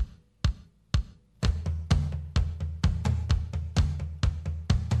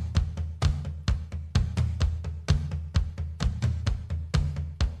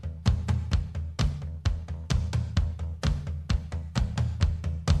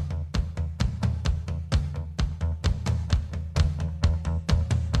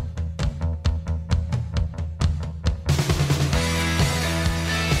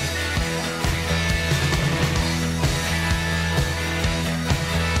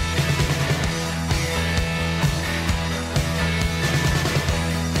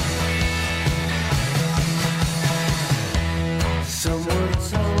 Someone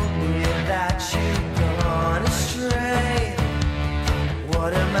told me that you've gone astray.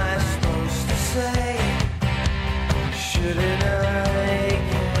 What am I